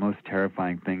says the most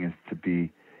terrifying thing is to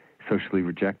be socially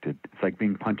rejected. It's like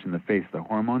being punched in the face. The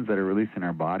hormones that are released in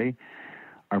our body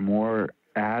are more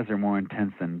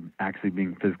intense than actually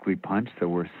being physically punched. So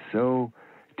we're so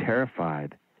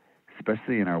terrified,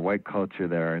 especially in our white culture,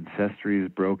 that our ancestry is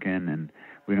broken and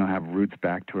we don't have roots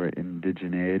back to our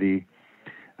indigeneity.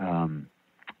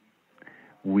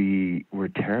 We're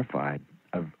terrified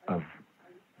of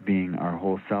being our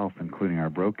whole self, including our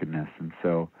brokenness. And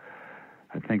so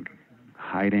I think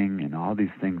hiding and all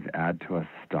these things add to us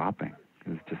stopping. It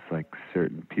was just like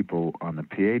certain people on the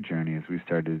PA journey, as we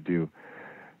started to do,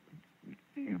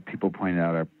 people pointed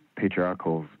out our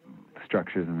patriarchal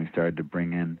structures, and we started to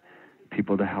bring in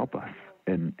people to help us.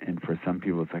 And for some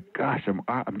people, it's like, gosh,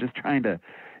 I'm just trying to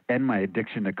end my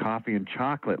addiction to coffee and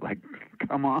chocolate. Like,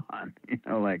 come on,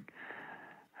 like,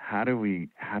 how can we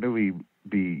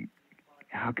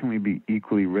be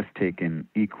equally risk-taking,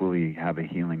 equally have a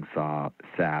healing salve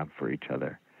for each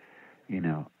other,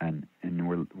 and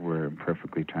we're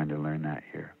imperfectly trying to learn that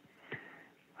here.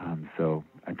 So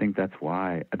I think that's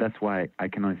why I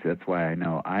can only say that's why I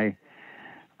know I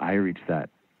reached that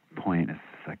point.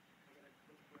 It's like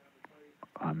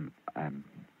I'm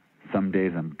some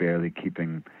days I'm barely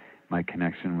keeping my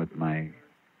connection with my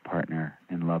partner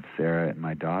in love, Sarah, and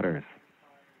my daughters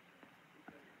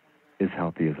as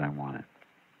healthy as I want it.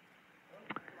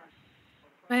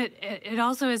 But it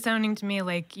also is sounding to me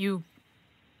like you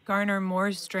garner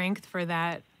more strength for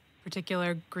that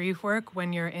particular grief work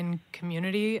when you're in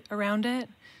community around it,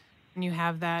 and you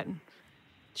have that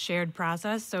shared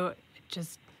process. So it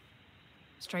just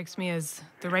strikes me as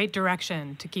the right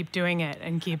direction to keep doing it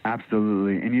and keep...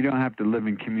 Absolutely. And you don't have to live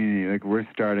in community. Like, we're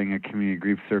starting a community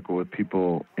grief circle with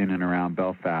people in and around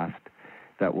Belfast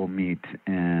that will meet,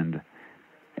 and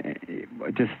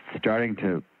just starting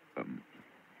to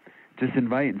just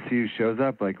invite and see who shows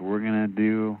up. Like, we're going to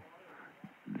do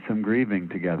some grieving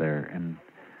together and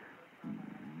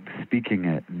speaking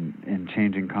it and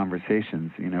changing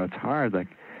conversations. It's hard. Like,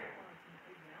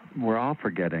 we're all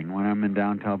forgetting. When I'm in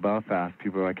downtown Belfast,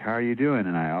 people are like, how are you doing?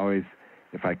 And I always,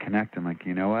 if I connect, I'm like,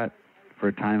 you know what? For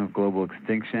a time of global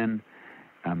extinction,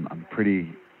 I'm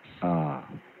pretty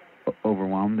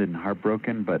overwhelmed and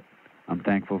heartbroken, but I'm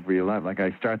thankful for your love. Like,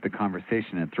 I start the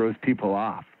conversation, it throws people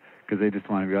off because they just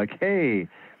want to be like, hey,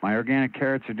 my organic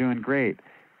carrots are doing great.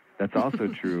 That's also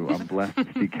true. I'm blessed to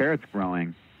see carrots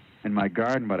growing in my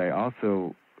garden, but I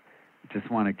also just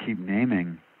want to keep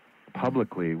naming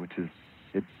publicly, which is,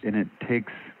 it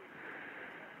takes,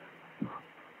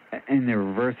 in the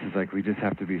reverse is like, we just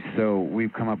have to be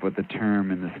we've come up with the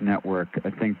term in this network.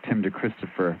 I think Tim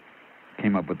DeChristopher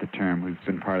came up with the term, who's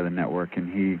been part of the network,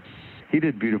 and he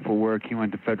did beautiful work. He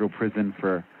went to federal prison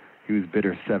he was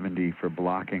bitter 70 for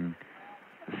blocking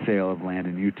the sale of land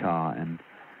in Utah, and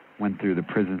went through the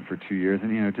prison for 2 years,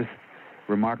 and just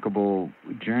remarkable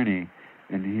journey.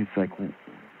 And he's like,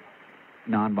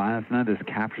 nonviolence, none of this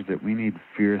captures it. We need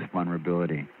fierce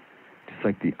vulnerability, just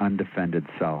like the undefended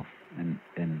self. And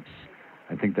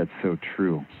I think that's so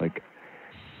true. Like,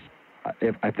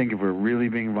 if we're really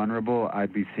being vulnerable,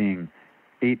 I'd be seeing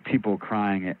 8 people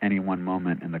crying at any one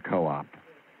moment in the co-op.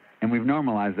 And we've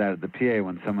normalized that at the PA.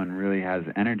 When someone really has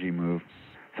energy move,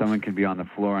 someone can be on the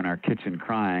floor in our kitchen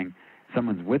crying,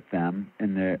 someone's with them,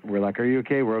 and we're like, are you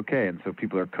okay? We're okay. And so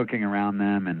people are cooking around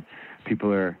them, and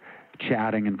people are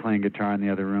chatting and playing guitar in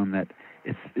the other room. That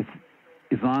it's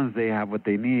as long as they have what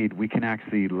they need, we can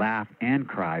actually laugh and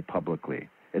cry publicly.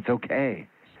 It's okay.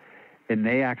 And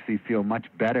they actually feel much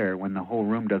better when the whole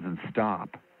room doesn't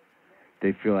stop.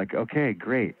 They feel like, okay,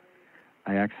 great.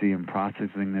 I actually am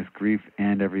processing this grief,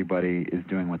 and everybody is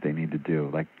doing what they need to do.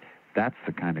 Like, that's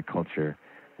the kind of culture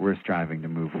we're striving to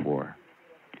move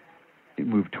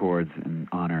towards and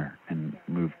honor, and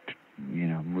move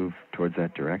towards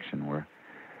that direction where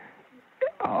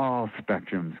all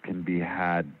spectrums can be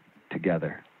had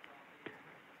together,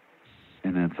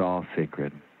 and it's all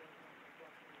sacred.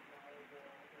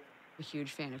 A huge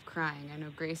fan of crying. I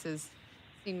know Grace has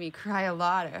seen me cry a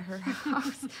lot at her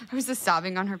house. I was just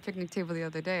sobbing on her picnic table the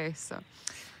other day, so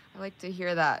I like to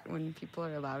hear that when people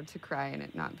are allowed to cry and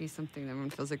it not be something that everyone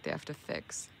feels like they have to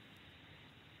fix.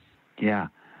 Yeah.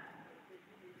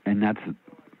 And that's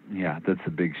a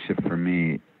big shift for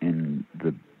me in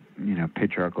the,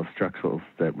 patriarchal structures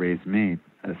that raised me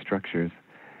as structures.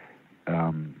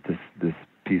 This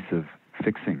piece of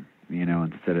fixing,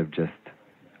 instead of just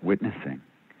witnessing,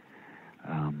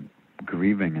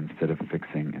 grieving instead of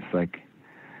fixing. It's like,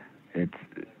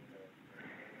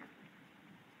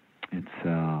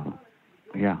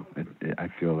 I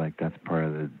feel like that's part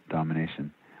of the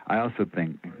domination. I also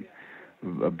think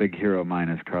a big hero of mine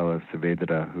is Carlos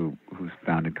Saavedra, who's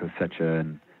founded Cosecha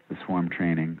and the Swarm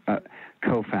Training,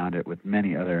 co-founded with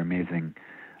many other amazing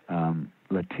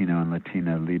Latino and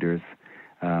Latina leaders.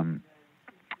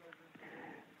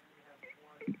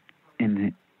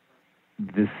 In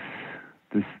this,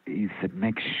 he said,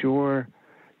 make sure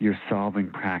you're solving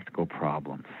practical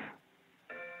problems.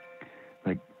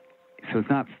 Like, so it's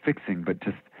not fixing, but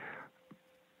just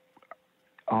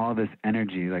all this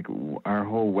energy. Like, our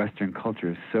whole Western culture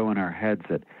is so in our heads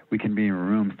that we can be in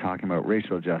rooms talking about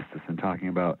racial justice and talking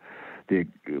about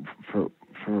for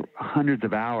hundreds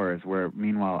of hours, where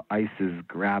meanwhile ICE is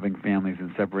grabbing families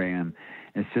and separating them.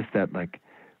 It's just that, like,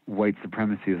 white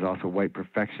supremacy is also white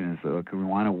perfection. Is that, look, we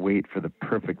want to wait for the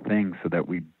perfect thing so that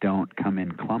we don't come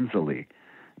in clumsily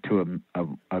to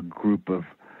a group of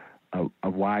a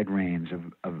wide range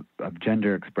of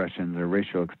gender expressions or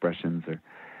racial expressions,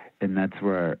 and that's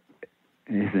where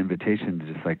his invitation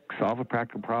to just like solve a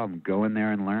practical problem, go in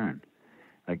there and learn,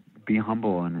 like be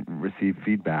humble and receive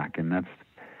feedback, and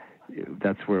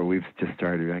that's where we've just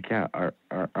started. Like, yeah,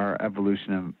 our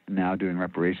evolution of now doing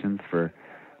reparations for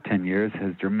 10 years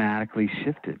has dramatically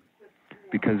shifted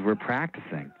because we're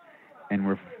practicing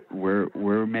and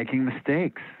we're making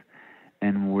mistakes,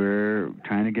 and we're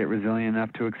trying to get resilient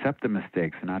enough to accept the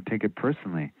mistakes and not take it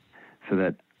personally, so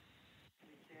that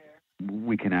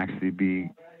we can actually be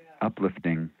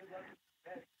uplifting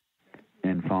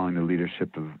and following the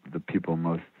leadership of the people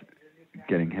most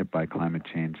getting hit by climate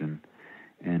change and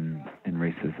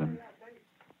racism.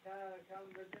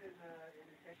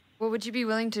 Well, would you be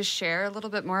willing to share a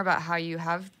little bit more about how you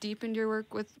have deepened your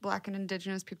work with Black and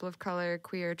Indigenous people of color,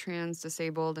 queer, trans,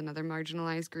 disabled, and other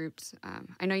marginalized groups?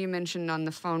 I know you mentioned on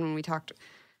the phone when we talked a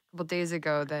couple days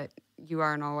ago that you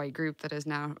are an all-white group that has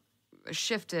now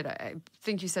shifted. I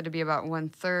think you said to be about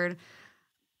 1/3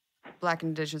 Black and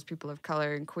Indigenous people of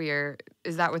color and queer.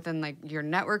 Is that within like your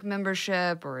network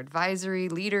membership or advisory,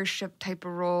 leadership type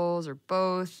of roles, or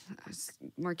both? I was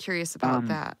more curious about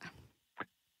that.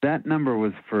 That number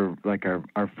was for like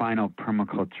our final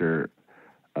permaculture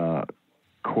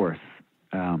course,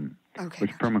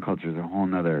 which permaculture is a whole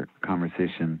nother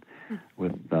conversation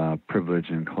with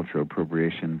privilege and cultural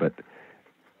appropriation, but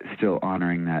still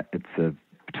honoring that it's a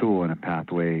tool and a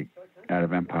pathway out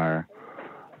of empire.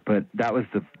 But that was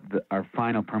our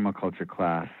final permaculture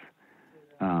class.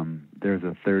 There's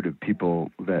a third of people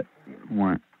that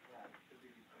weren't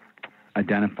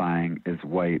identifying as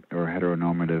white or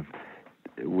heteronormative,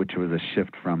 which was a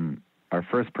shift from our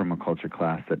first permaculture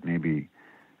class that maybe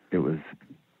it was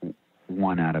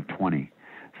 1 out of 20.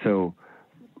 So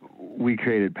we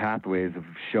created pathways of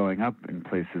showing up in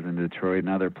places in Detroit and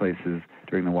other places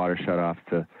during the water shutoffs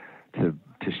to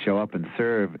show up and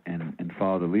serve and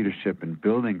follow the leadership and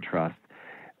building trust.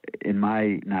 In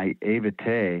my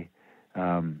naivete,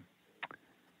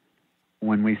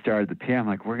 when we started the PM,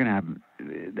 like, we're going to have,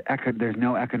 there's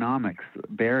no economics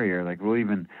barrier. Like, we'll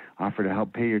even offer to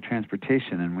help pay your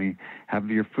transportation, and we have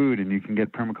your food, and you can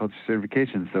get permaculture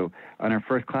certification. So on our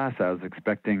first class, I was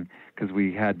expecting, because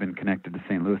we had been connected to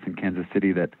St. Louis and Kansas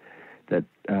City, that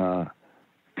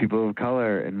people of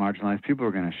color and marginalized people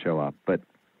were going to show up. But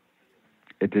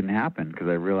it didn't happen because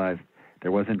I realized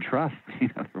there wasn't trust.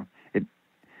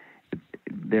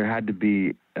 There had to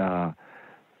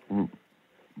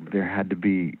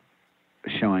be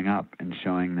showing up and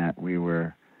showing that we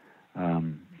were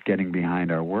getting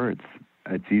behind our words.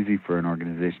 It's easy for an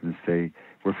organization to say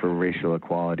we're for racial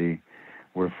equality,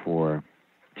 we're for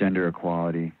gender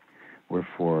equality, we're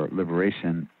for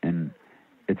liberation, and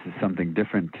it's something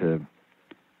different to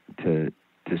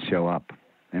show up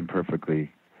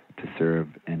imperfectly, to serve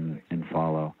and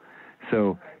follow.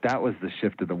 So that was the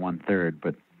shift of the 1/3.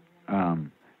 But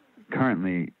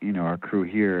currently, our crew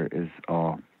here is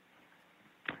all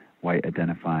white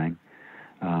identifying,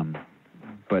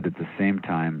 but at the same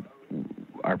time,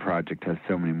 our project has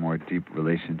so many more deep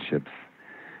relationships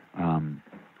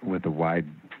with a wide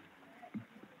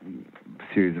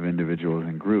series of individuals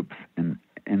and groups, and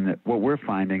what we're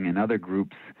finding in other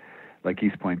groups like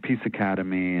East Point Peace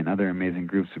Academy and other amazing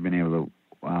groups we've been able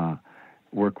to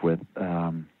work with,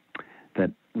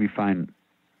 that we find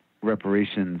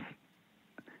reparations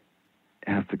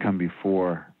has to come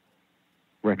before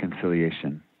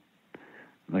reconciliation.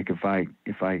 Like, if I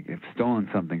have stolen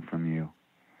something from you,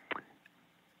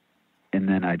 and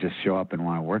then I just show up and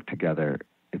want to work together,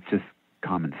 it's just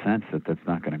common sense that that's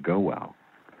not going to go well.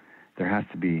 There has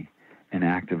to be an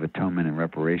act of atonement and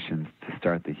reparations to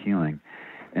start the healing.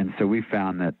 And so we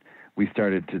found that we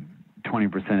started to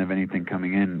 20% of anything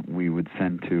coming in we would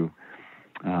send to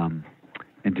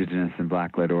Indigenous and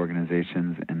Black-led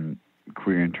organizations and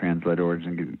queer and trans-led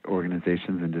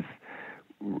organizations,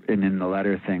 and in the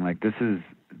letter saying, like, this is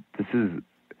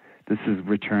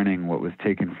returning what was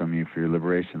taken from you for your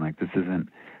liberation. Like, this isn't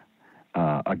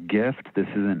a gift. This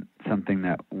isn't something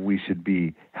that we should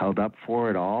be held up for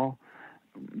at all.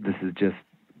 This is just,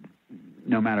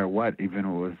 no matter what,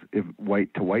 even if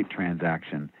white to white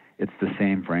transaction, it's the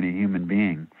same for any human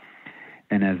being.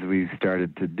 And as we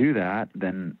started to do that,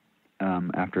 then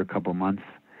after a couple months,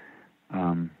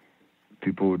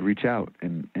 people would reach out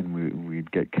and we'd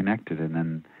get connected, and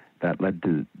then that led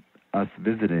to us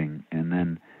visiting, and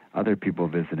then other people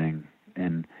visiting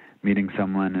and meeting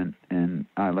someone, and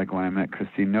like when I met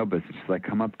Christine Nobis, she's like,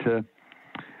 come up to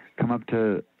come up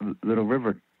to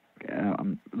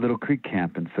Little Creek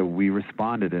Camp. And so we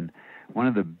responded. And one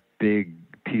of the big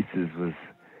pieces was,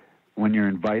 when you're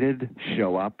invited,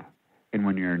 show up. And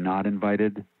when you're not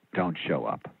invited, don't show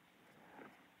up.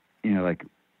 Like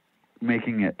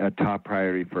making it a top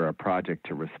priority for a project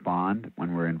to respond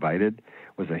when we're invited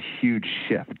was a huge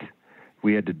shift.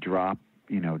 We had to drop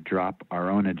our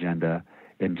own agenda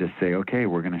and just say, okay,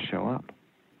 we're going to show up.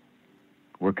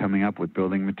 We're coming up with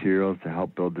building materials to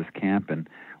help build this camp and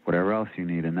whatever else you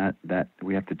need. And that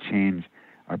we have to change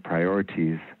our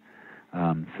priorities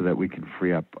so that we can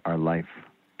free up our life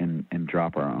and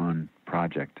drop our own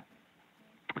project.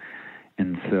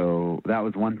 And so that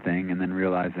was one thing. And then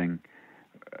realizing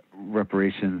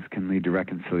reparations can lead to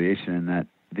reconciliation, and that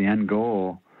the end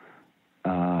goal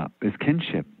is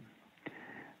kinship.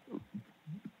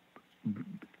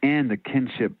 And the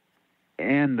kinship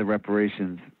and the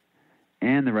reparations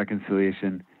and the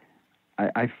reconciliation,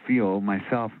 I feel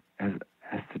myself has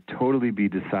to totally be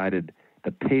decided.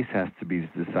 The pace has to be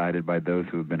decided by those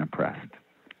who have been oppressed.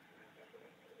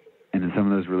 And in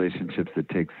some of those relationships, it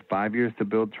takes 5 years to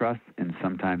build trust, and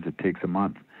sometimes it takes a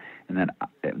month. And then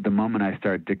the moment I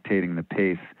start dictating the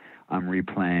pace, I'm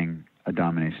replaying a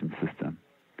domination system.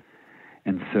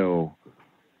 And so,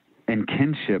 in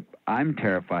kinship, I'm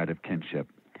terrified of kinship.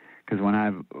 Because when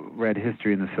I've read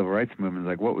history in the civil rights movement, it's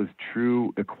like, what was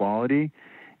true equality?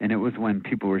 And it was when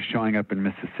people were showing up in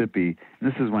Mississippi, and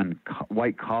this is when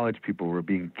white college people were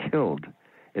being killed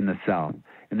in the South,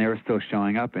 and they were still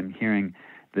showing up and hearing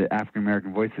the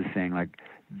African-American voices saying, like,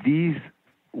 these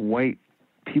white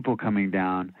people coming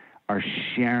down are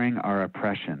sharing our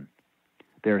oppression.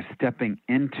 They're stepping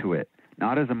into it,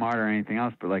 not as a martyr or anything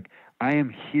else, but like, I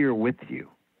am here with you.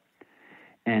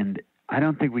 And I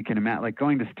don't think we can imagine, like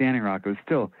going to Standing Rock, it was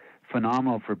still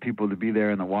phenomenal for people to be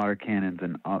there in the water cannons,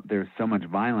 and there's so much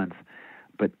violence.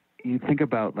 But you think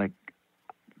about, like,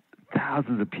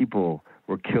 thousands of people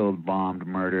were killed, bombed,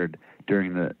 murdered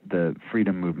during the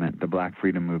freedom movement, the Black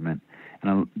freedom movement.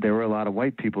 And there were a lot of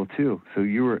white people too. So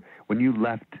when you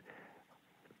left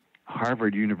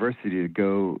Harvard University to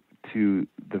go to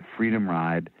the Freedom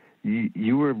Ride,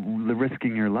 you were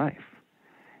risking your life.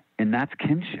 And that's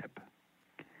kinship.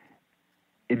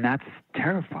 And that's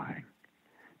terrifying.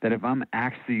 That if I'm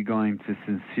actually going to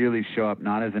sincerely show up,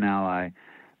 not as an ally,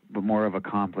 but more of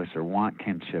accomplice or want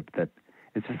kinship, that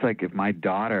it's just like if my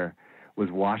daughter was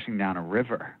washing down a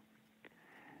river,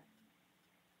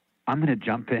 I'm going to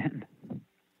jump in.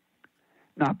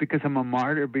 Not because I'm a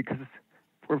martyr, because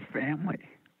we're family.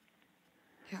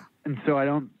 Yeah. And so I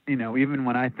don't, even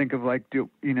when I think of like,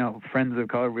 friends of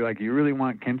color, be like, you really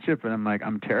want kinship? And I'm like,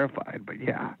 I'm terrified, but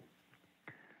yeah.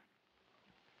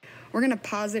 We're going to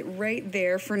pause it right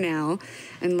there for now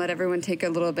and let everyone take a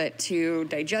little bit to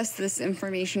digest this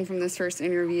information from this first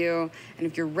interview. And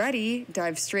if you're ready,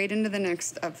 dive straight into the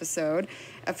next episode.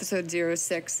 Episode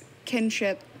 06,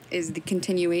 Kinship, is the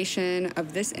continuation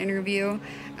of this interview.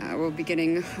 We'll be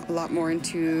getting a lot more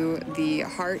into the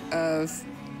heart of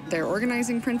their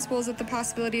organizing principles at the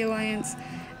Possibility Alliance,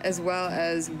 as well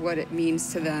as what it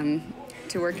means to them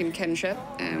to work in kinship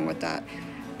and what that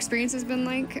experience has been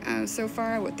like so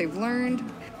far, what they've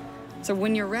learned. So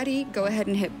when you're ready, go ahead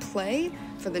and hit play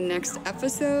for the next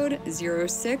episode,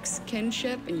 06,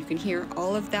 Kinship, and you can hear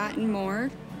all of that and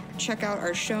more. Check out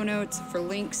our show notes for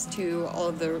links to all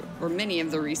of many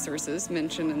of the resources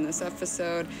mentioned in this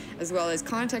episode, as well as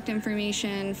contact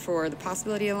information for the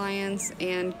Possibility Alliance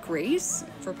and Grace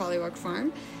for Polliwog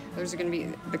Farm. Those are going to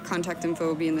be, the contact info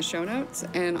will be in the show notes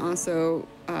and also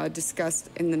discussed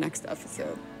in the next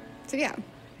episode. So yeah.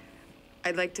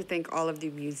 I'd like to thank all of the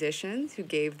musicians who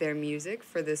gave their music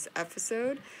for this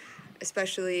episode,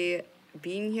 especially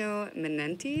Binho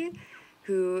Menenti,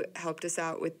 who helped us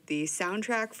out with the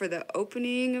soundtrack for the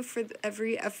opening for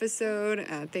every episode.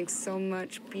 Thanks so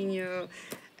much, Binho.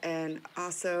 And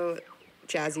also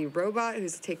Jazzy Robot,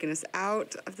 who's taken us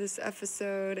out of this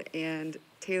episode, and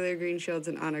Taylor Greenshields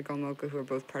and Anna Gomoka, who are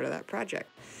both part of that project.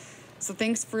 So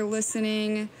thanks for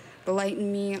listening. The light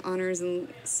in me honors and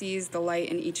sees the light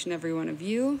in each and every one of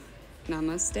you.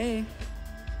 Namaste.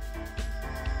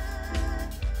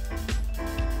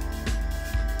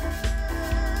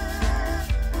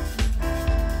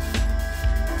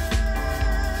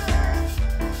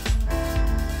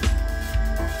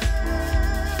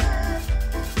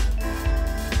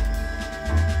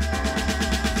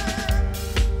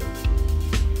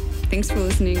 Thanks for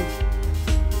listening.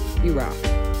 You rock.